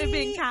Children. That would have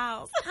been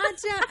Kyle's.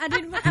 I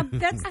didn't.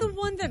 That's the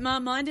one that my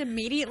mind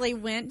immediately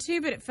went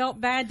to, but it felt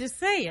bad to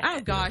say it.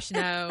 Oh, gosh,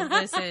 no.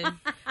 Listen.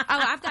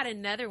 I've got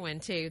another one,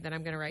 too, that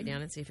I'm going to write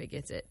down and see if it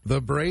gets it. The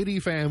Brady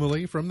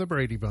family from the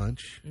Brady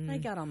Bunch. They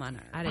got on my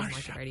nerves. I didn't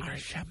like the Brady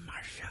Bunch.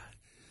 Marsha.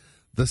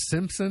 The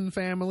Simpson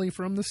family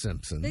from The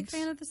Simpsons. Big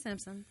fan of The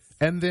Simpsons.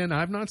 And then,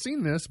 I've not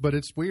seen this, but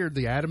it's weird.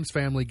 The Addams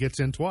family gets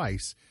in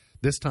twice.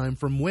 This time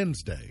from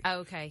Wednesday. Oh,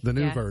 okay. The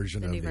new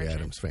version of the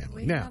Addams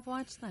Family. Now, I've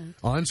watched that.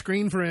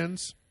 On-screen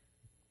friends,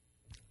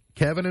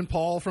 Kevin and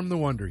Paul from the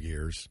Wonder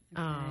Years. Oh,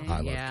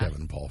 I love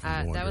Kevin and Paul from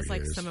the Wonder Years. That was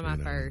like some of my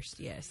first,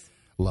 yes.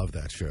 Love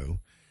that show.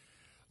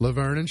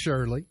 Laverne and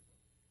Shirley.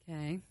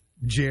 Okay.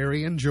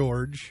 Jerry and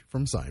George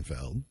from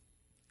Seinfeld.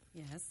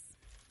 Yes.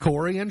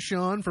 Corey and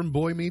Sean from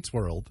Boy Meets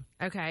World.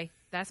 Okay,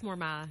 that's more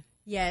my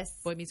Yes.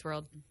 Boy Meets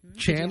World.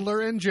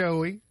 Chandler and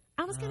Joey.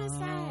 I was gonna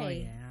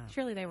say, yeah.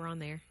 surely they were on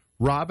there.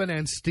 Robin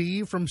and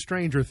Steve from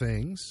Stranger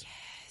Things.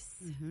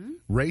 Yes.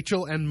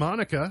 Rachel and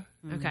Monica.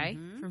 Okay,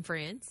 from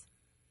Friends.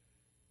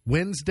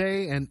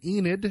 Wednesday and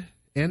Enid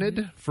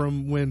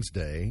from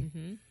Wednesday.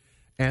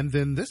 And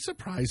then this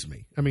surprised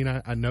me. I mean,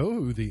 I know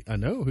who they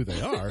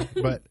are,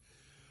 but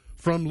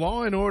from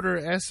Law and Order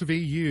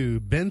SVU,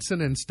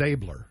 Benson and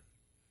Stabler.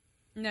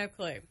 No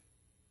clue.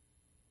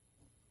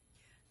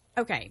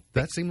 Okay.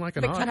 That seemed like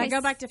an But odd. can I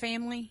go back to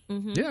family?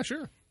 Yeah,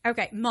 sure.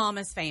 Okay,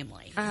 Mama's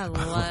Family. I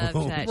love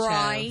that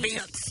Right.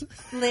 show.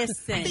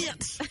 Listen,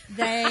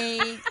 they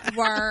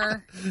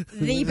were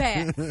the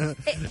best.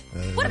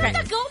 What about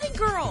the Golden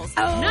Girls?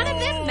 None of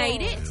them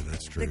made it.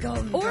 That's true. Or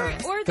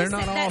They're the,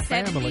 not all that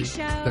family. 70s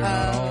show. They're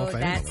not all that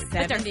family.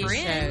 But they're 70s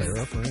friends. show.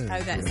 They're friends.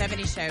 Oh, that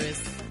 70s show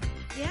is.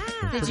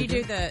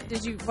 Yeah.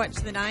 Did you watch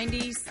the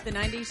 90s? The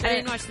 90s show? I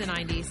didn't watch the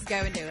 90s. Go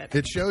and do it.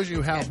 It shows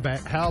you how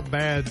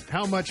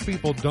much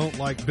people don't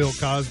like Bill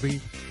Cosby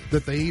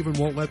that they even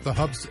won't let the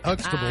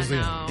Huxtables I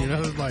know. in. You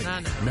know, it's like,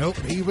 I know. nope,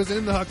 he was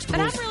in the Huxtables. But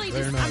I'm really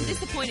They're not I'm in.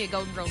 disappointed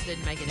Golden Girls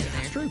didn't make it in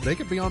there. It's true. They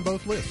could be on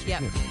both lists.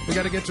 Yep. Yeah. We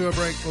got to get to a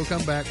break. We'll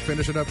come back,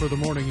 finish it up for the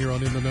morning here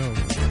on In the Know.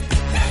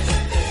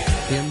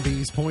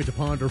 MB's point to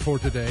ponder for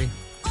today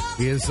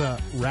is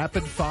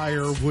rapid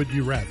fire would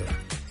you rather.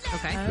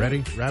 Okay.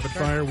 Ready? Rapid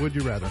fire would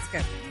you rather. Let's go.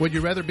 Would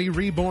you rather be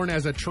reborn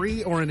as a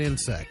tree or an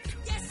insect?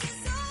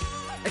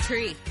 A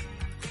tree.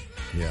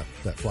 Yeah,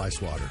 that fly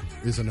swatter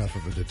is enough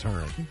of a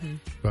deterrent.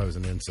 If I was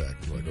an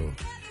insect, I'd be like,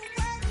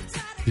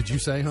 oh. Did you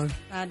say, hon?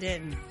 I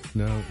didn't.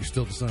 No, you're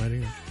still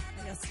deciding.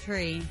 I guess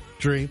tree.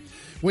 Tree.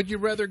 Would you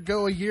rather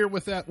go a year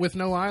with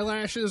no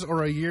eyelashes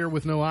or a year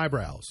with no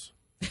eyebrows?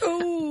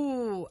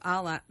 Ooh,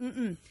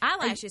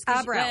 Eyelashes. 'Cause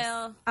Eyebrows.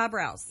 Well,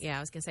 Eyebrows. yeah, I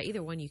was going to say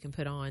either one you can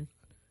put on.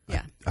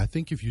 Yeah. I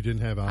think if you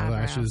didn't have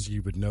eyelashes, Eyebrows.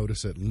 you would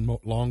notice it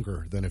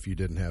longer than if you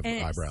didn't have And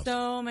eyebrows. it's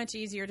so much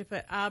easier to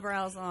put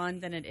eyebrows on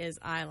than it is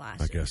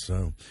eyelashes. I guess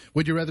so.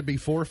 Would you rather be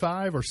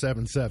 4'5" or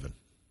 7'7"?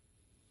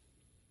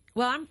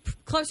 Well, I'm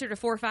closer to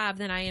 4'5"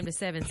 than I am to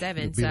 7'7",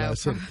 It'd be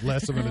so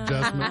less of an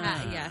adjustment.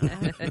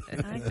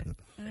 yeah.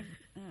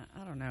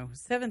 I don't know.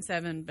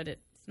 7'7", but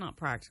it's not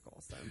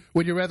practical. So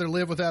Would you rather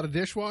live without a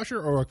dishwasher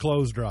or a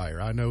clothes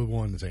dryer? I know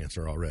one's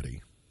answer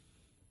already.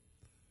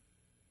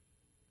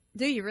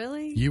 do you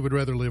really? You would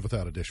rather live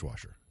without a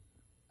dishwasher.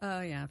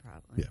 Oh yeah,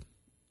 probably. Yeah.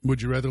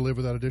 Would you rather live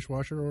without a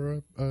dishwasher or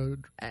a clothes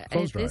At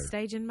dryer? this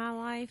stage in my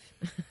life,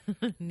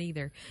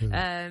 neither.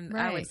 I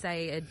Right. would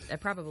say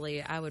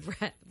probably I would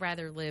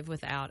rather live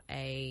without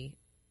a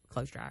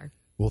clothes dryer.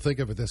 Well, think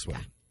of it this way.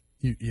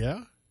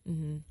 Yeah?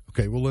 Mm-hmm.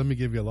 Okay, well, let me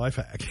give you a life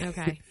hack.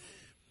 Okay.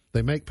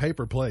 They make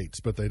paper plates,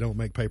 but they don't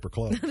make paper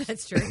clothes.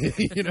 That's true.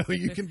 You know,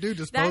 you can do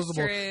disposable.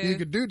 true. You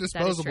could do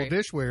disposable true.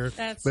 dishware,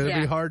 That's- but it'd be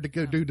yeah. hard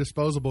to do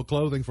disposable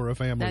clothing for a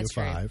family That's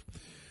of true.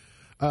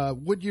 5.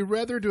 Would you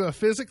rather do a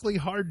physically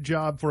hard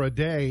job for a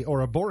day or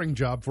a boring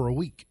job for a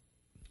week?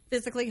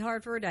 Physically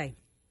hard for a day.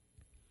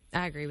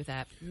 I agree with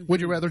that.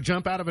 Would you rather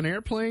jump out of an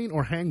airplane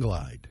or hang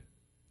glide?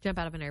 Jump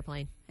out of an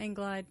airplane. Hang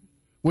glide.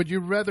 Would you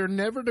rather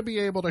never to be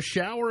able to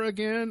shower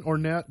again or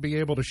not be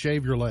able to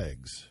shave your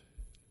legs?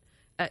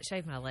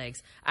 Shave my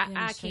legs. Yeah,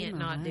 I shave can't my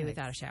not do legs.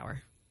 without a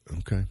shower.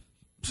 Okay.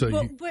 So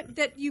Well, but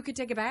that you could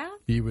take a bath.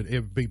 it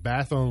would be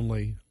bath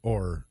only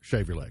or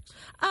shave your legs.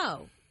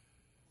 Oh.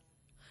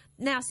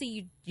 Now,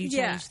 see, you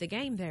Yeah. changed the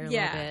game there a little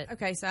Yeah. bit.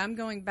 Okay, so I'm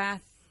going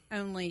bath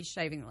only,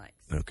 shaving legs.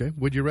 Okay.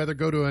 Would you rather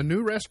go to a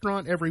new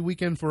restaurant every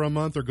weekend for a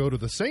month or go to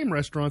the same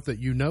restaurant that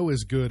you know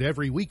is good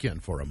every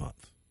weekend for a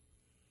month?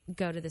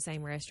 Go to the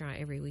same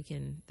restaurant every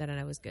weekend that I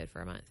know is good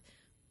for a month.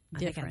 I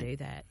Different. think I do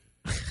that.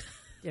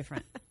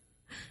 Different.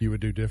 You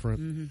would do different.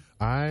 Mm-hmm.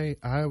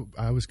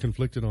 I was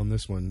conflicted on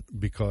this one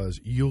because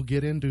you'll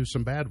get into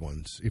some bad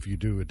ones if you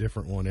do a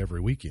different one every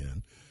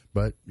weekend,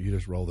 but you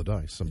just roll the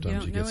dice.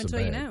 Sometimes You don't get know some until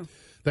bad. you know.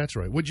 That's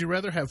right. Would you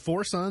rather have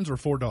 4 sons or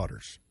 4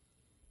 daughters?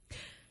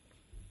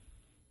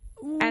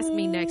 Ask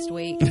me next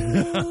week.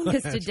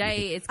 Because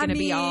today it's going to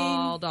be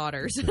all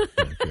daughters.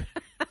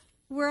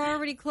 We're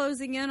already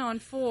closing in on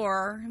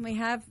 4, and we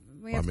have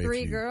I mean, 3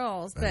 if you-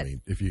 girls. I But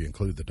mean, if you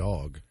include the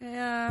dog,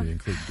 yeah, you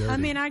include Gertie. I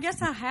mean, I guess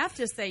I have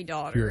to say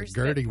daughters. You're at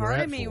Gertie, but we're part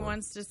at of me 4.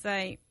 wants to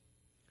say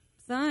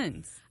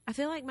sons. I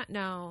feel like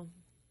no.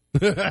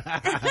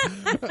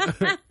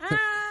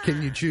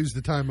 Can you choose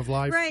the time of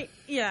life? Right?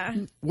 Yeah.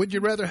 Would you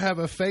rather have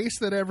a face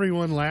that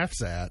everyone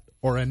laughs at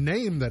or a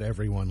name that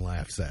everyone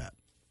laughs at?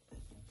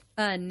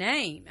 A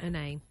name. A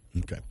name.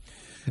 Okay.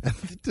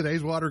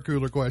 Today's water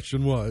cooler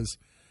question was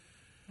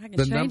I can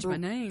the change number my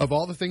name. of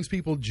all the things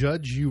people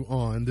judge you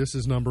on. This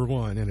is number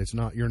 1, and it's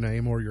not your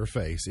name or your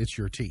face; it's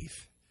your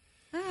teeth.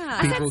 Ah.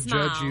 People said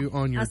judge smile. you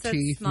on your I said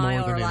teeth more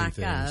smile than or lack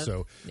anything. of.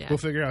 So Yeah. we'll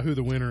figure out who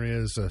the winner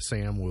is.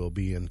 Sam will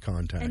be in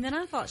contact. And then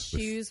I thought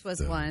shoes was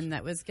those one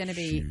that was going to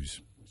be.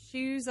 shoes.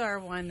 Shoes are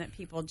one that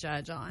people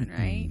judge on,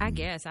 right? I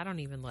guess. I don't.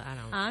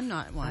 I'm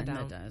not one that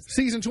don't. does.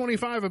 Season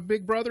 25 of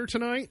Big Brother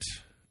tonight.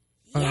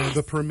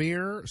 The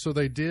premiere, so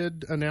they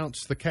did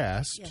announce the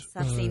cast. Yes,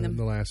 I've seen them.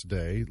 The last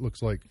day.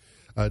 Looks like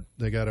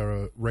they got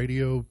a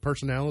radio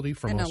personality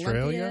from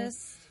Australia.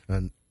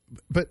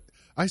 But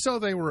I saw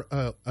they were,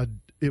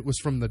 it was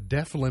from the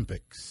Deaf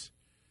Olympics.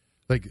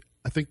 Like,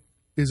 I think,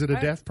 is it a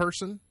deaf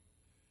person?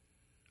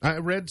 I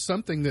read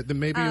something that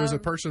maybe it was a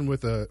person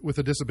with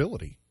a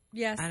disability.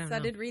 Yes, I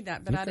did read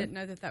that, but I didn't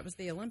know that was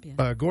the Olympian.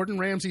 Gordon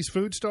Ramsay's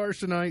Food Stars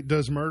tonight.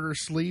 Does murder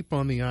sleep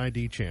on the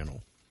ID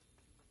channel?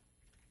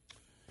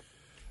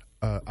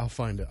 I'll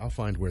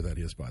find where that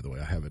is, by the way.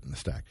 I have it in the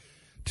stack.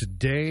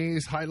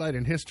 Today's highlight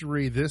in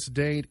history, this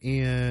date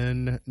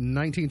in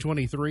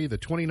 1923, the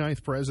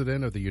 29th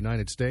President of the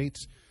United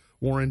States,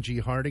 Warren G.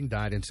 Harding,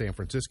 died in San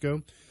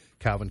Francisco.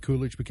 Calvin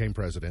Coolidge became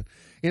president.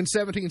 In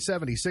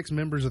 1776,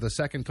 members of the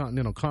Second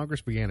Continental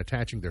Congress began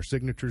attaching their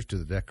signatures to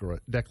the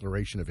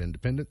Declaration of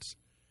Independence.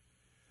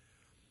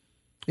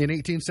 In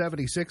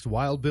 1876,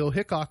 Wild Bill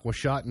Hickok was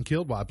shot and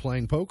killed while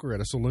playing poker at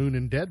a saloon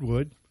in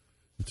Deadwood.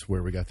 That's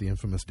where we got the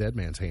infamous Dead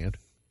Man's Hand.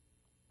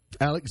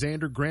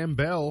 Alexander Graham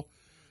Bell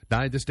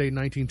died this day in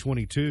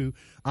 1922.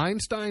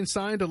 Einstein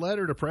signed a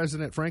letter to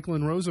President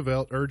Franklin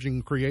Roosevelt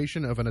urging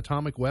creation of an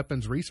atomic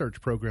weapons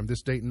research program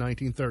this date in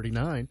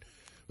 1939.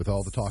 With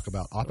all the talk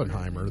about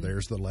Oppenheimer,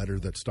 there's the letter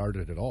that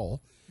started it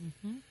all.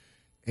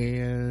 Mm-hmm.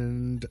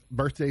 And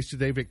birthdays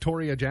today,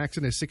 Victoria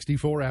Jackson is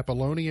 64,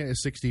 Apollonia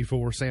is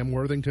 64, Sam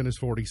Worthington is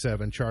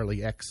 47, Charlie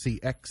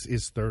XCX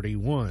is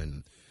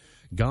 31.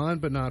 Gone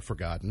but not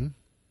forgotten.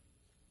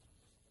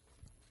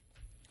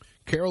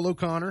 Carol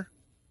O'Connor,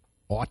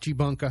 Archie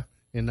Bunker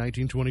in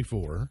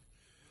 1924,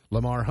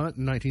 Lamar Hunt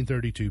in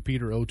 1932,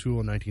 Peter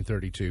O'Toole in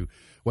 1932,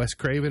 Wes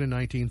Craven in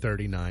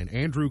 1939,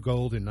 Andrew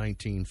Gold in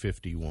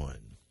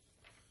 1951.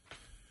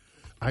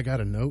 I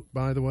got a note,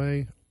 by the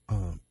way.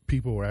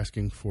 People were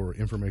asking for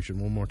information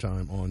one more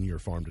time on your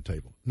farm to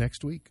table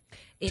next week.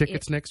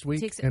 Tickets next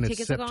week, and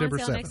it's September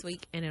 7th. Next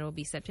week, and it'll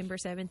be September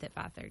 7th at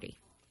 5:30.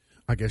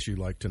 I guess you'd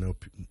like to know.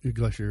 I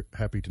guess you're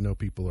happy to know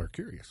people are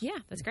curious. Yeah,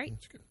 that's great.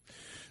 That's good.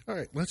 All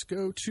right, let's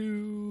go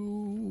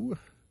to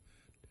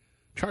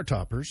Chart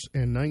Toppers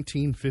in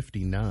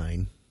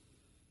 1959.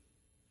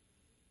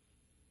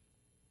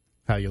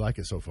 How you like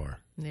it so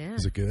far? Yeah.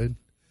 Is it good?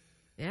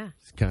 Yeah.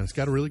 It's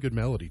got a really good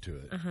melody to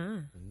it. Uh-huh.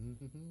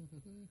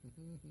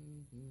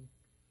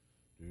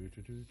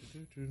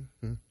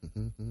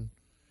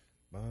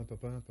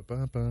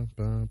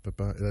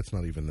 That's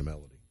not even the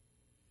melody.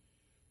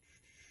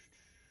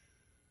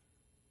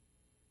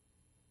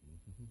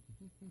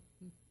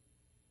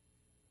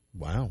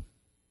 Wow.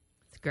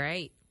 It's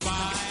great.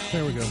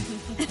 There we go.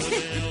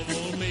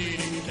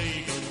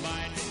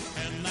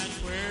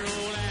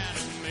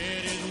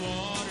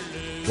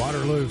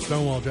 Waterloo,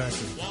 Stonewall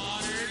Jackson.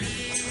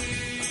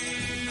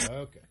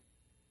 Okay.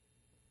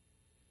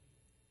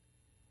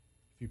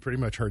 If you pretty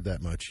much heard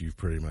that much, you've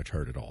pretty much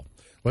heard it all.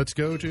 Let's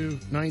go to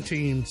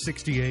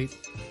 1968.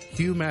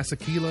 Hugh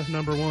Masekela,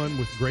 number one,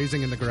 with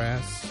Grazing in the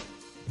Grass.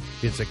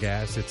 It's a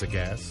gas, it's a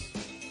gas.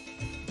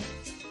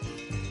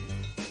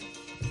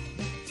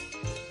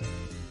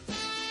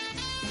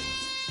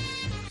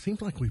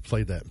 Seems like we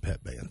played that in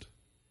Pet Band.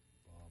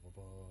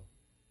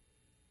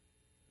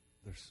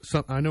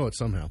 I know it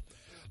somehow.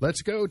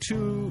 Let's go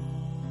to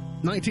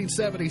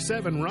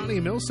 1977. Ronnie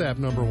Millsap,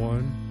 number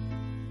one.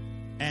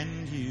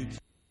 And you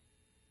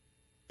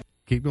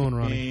keep going,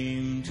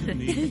 Ronnie.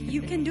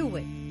 You can do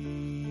it.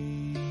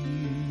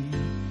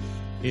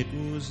 It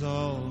was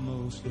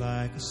almost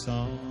like a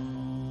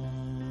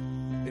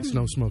song. It's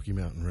no Smoky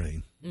Mountain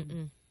Rain.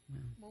 Mm-mm.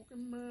 Smoky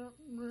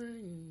Mountain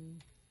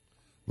Rain.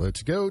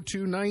 Let's go to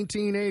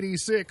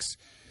 1986.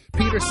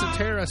 Peter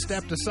Cetera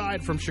stepped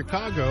aside from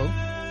Chicago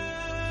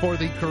for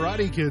the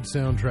Karate Kid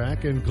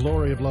soundtrack and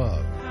Glory of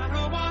Love. I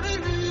don't want to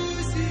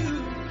lose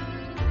you.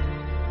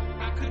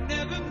 I could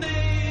never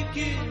make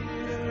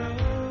it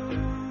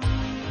alone.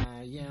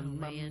 I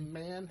am a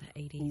man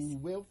the 80s. who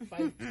will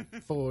fight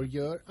for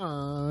your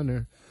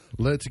honor.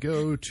 Let's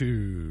go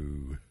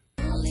to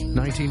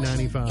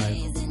 1995.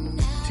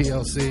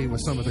 TLC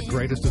with some of the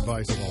greatest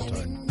advice of all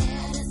time.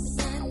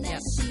 Yep.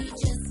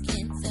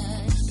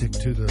 Stick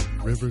to the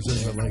rivers and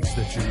the lakes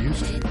that you're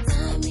used to.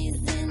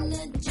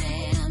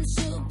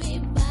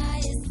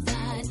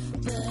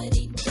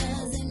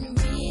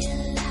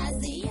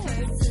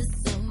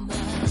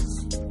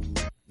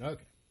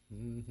 Okay.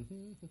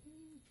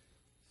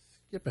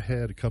 Skip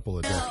ahead a couple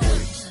of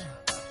decades.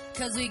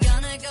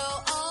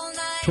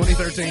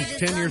 2013,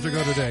 10 years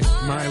ago today.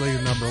 Miley,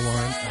 number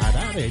one.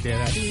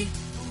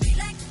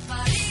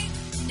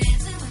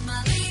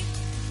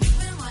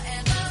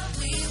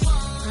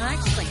 I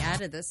actually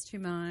added this to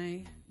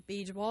my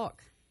beach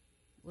walk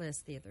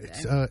list the other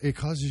day. It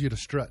causes you to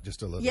strut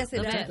just a little. Yes,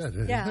 it does.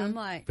 Yeah, I'm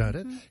like. Got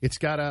it. It's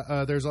got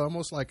a. There's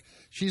almost like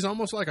she's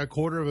almost like a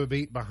quarter of a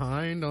beat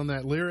behind on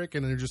that lyric,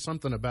 and there's just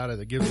something about it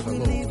that gives it a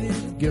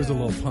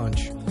little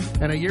punch.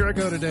 And a year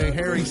ago today,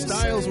 Harry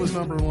Styles was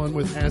number one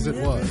with "As It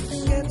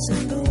Was."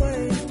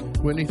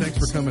 Whitney, thanks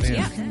for coming in.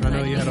 Yeah, I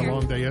know you had a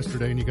long day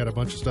yesterday, and you got a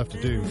bunch of stuff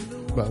to do,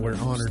 but we're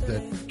honored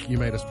that you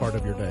made us part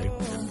of your day.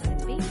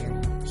 To be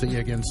here. See you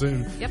again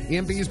soon. Yep.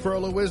 MB's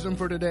Pearl of Wisdom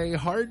for today.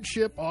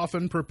 Hardship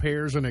often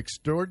prepares an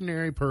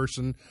extraordinary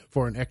person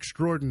for an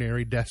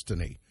extraordinary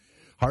destiny.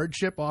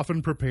 Hardship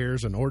often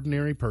prepares an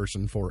ordinary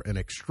person for an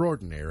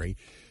extraordinary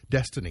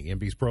destiny.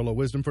 MB's Pearl of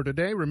Wisdom for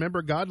today.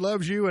 Remember, God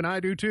loves you, and I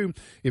do too.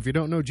 If you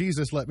don't know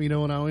Jesus, let me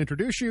know, and I'll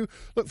introduce you.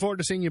 Look forward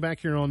to seeing you back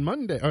here on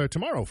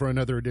tomorrow for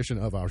another edition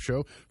of our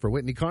show. For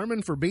Whitney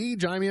Carmen, for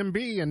Beej, I'm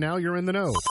MB, and now you're in the know.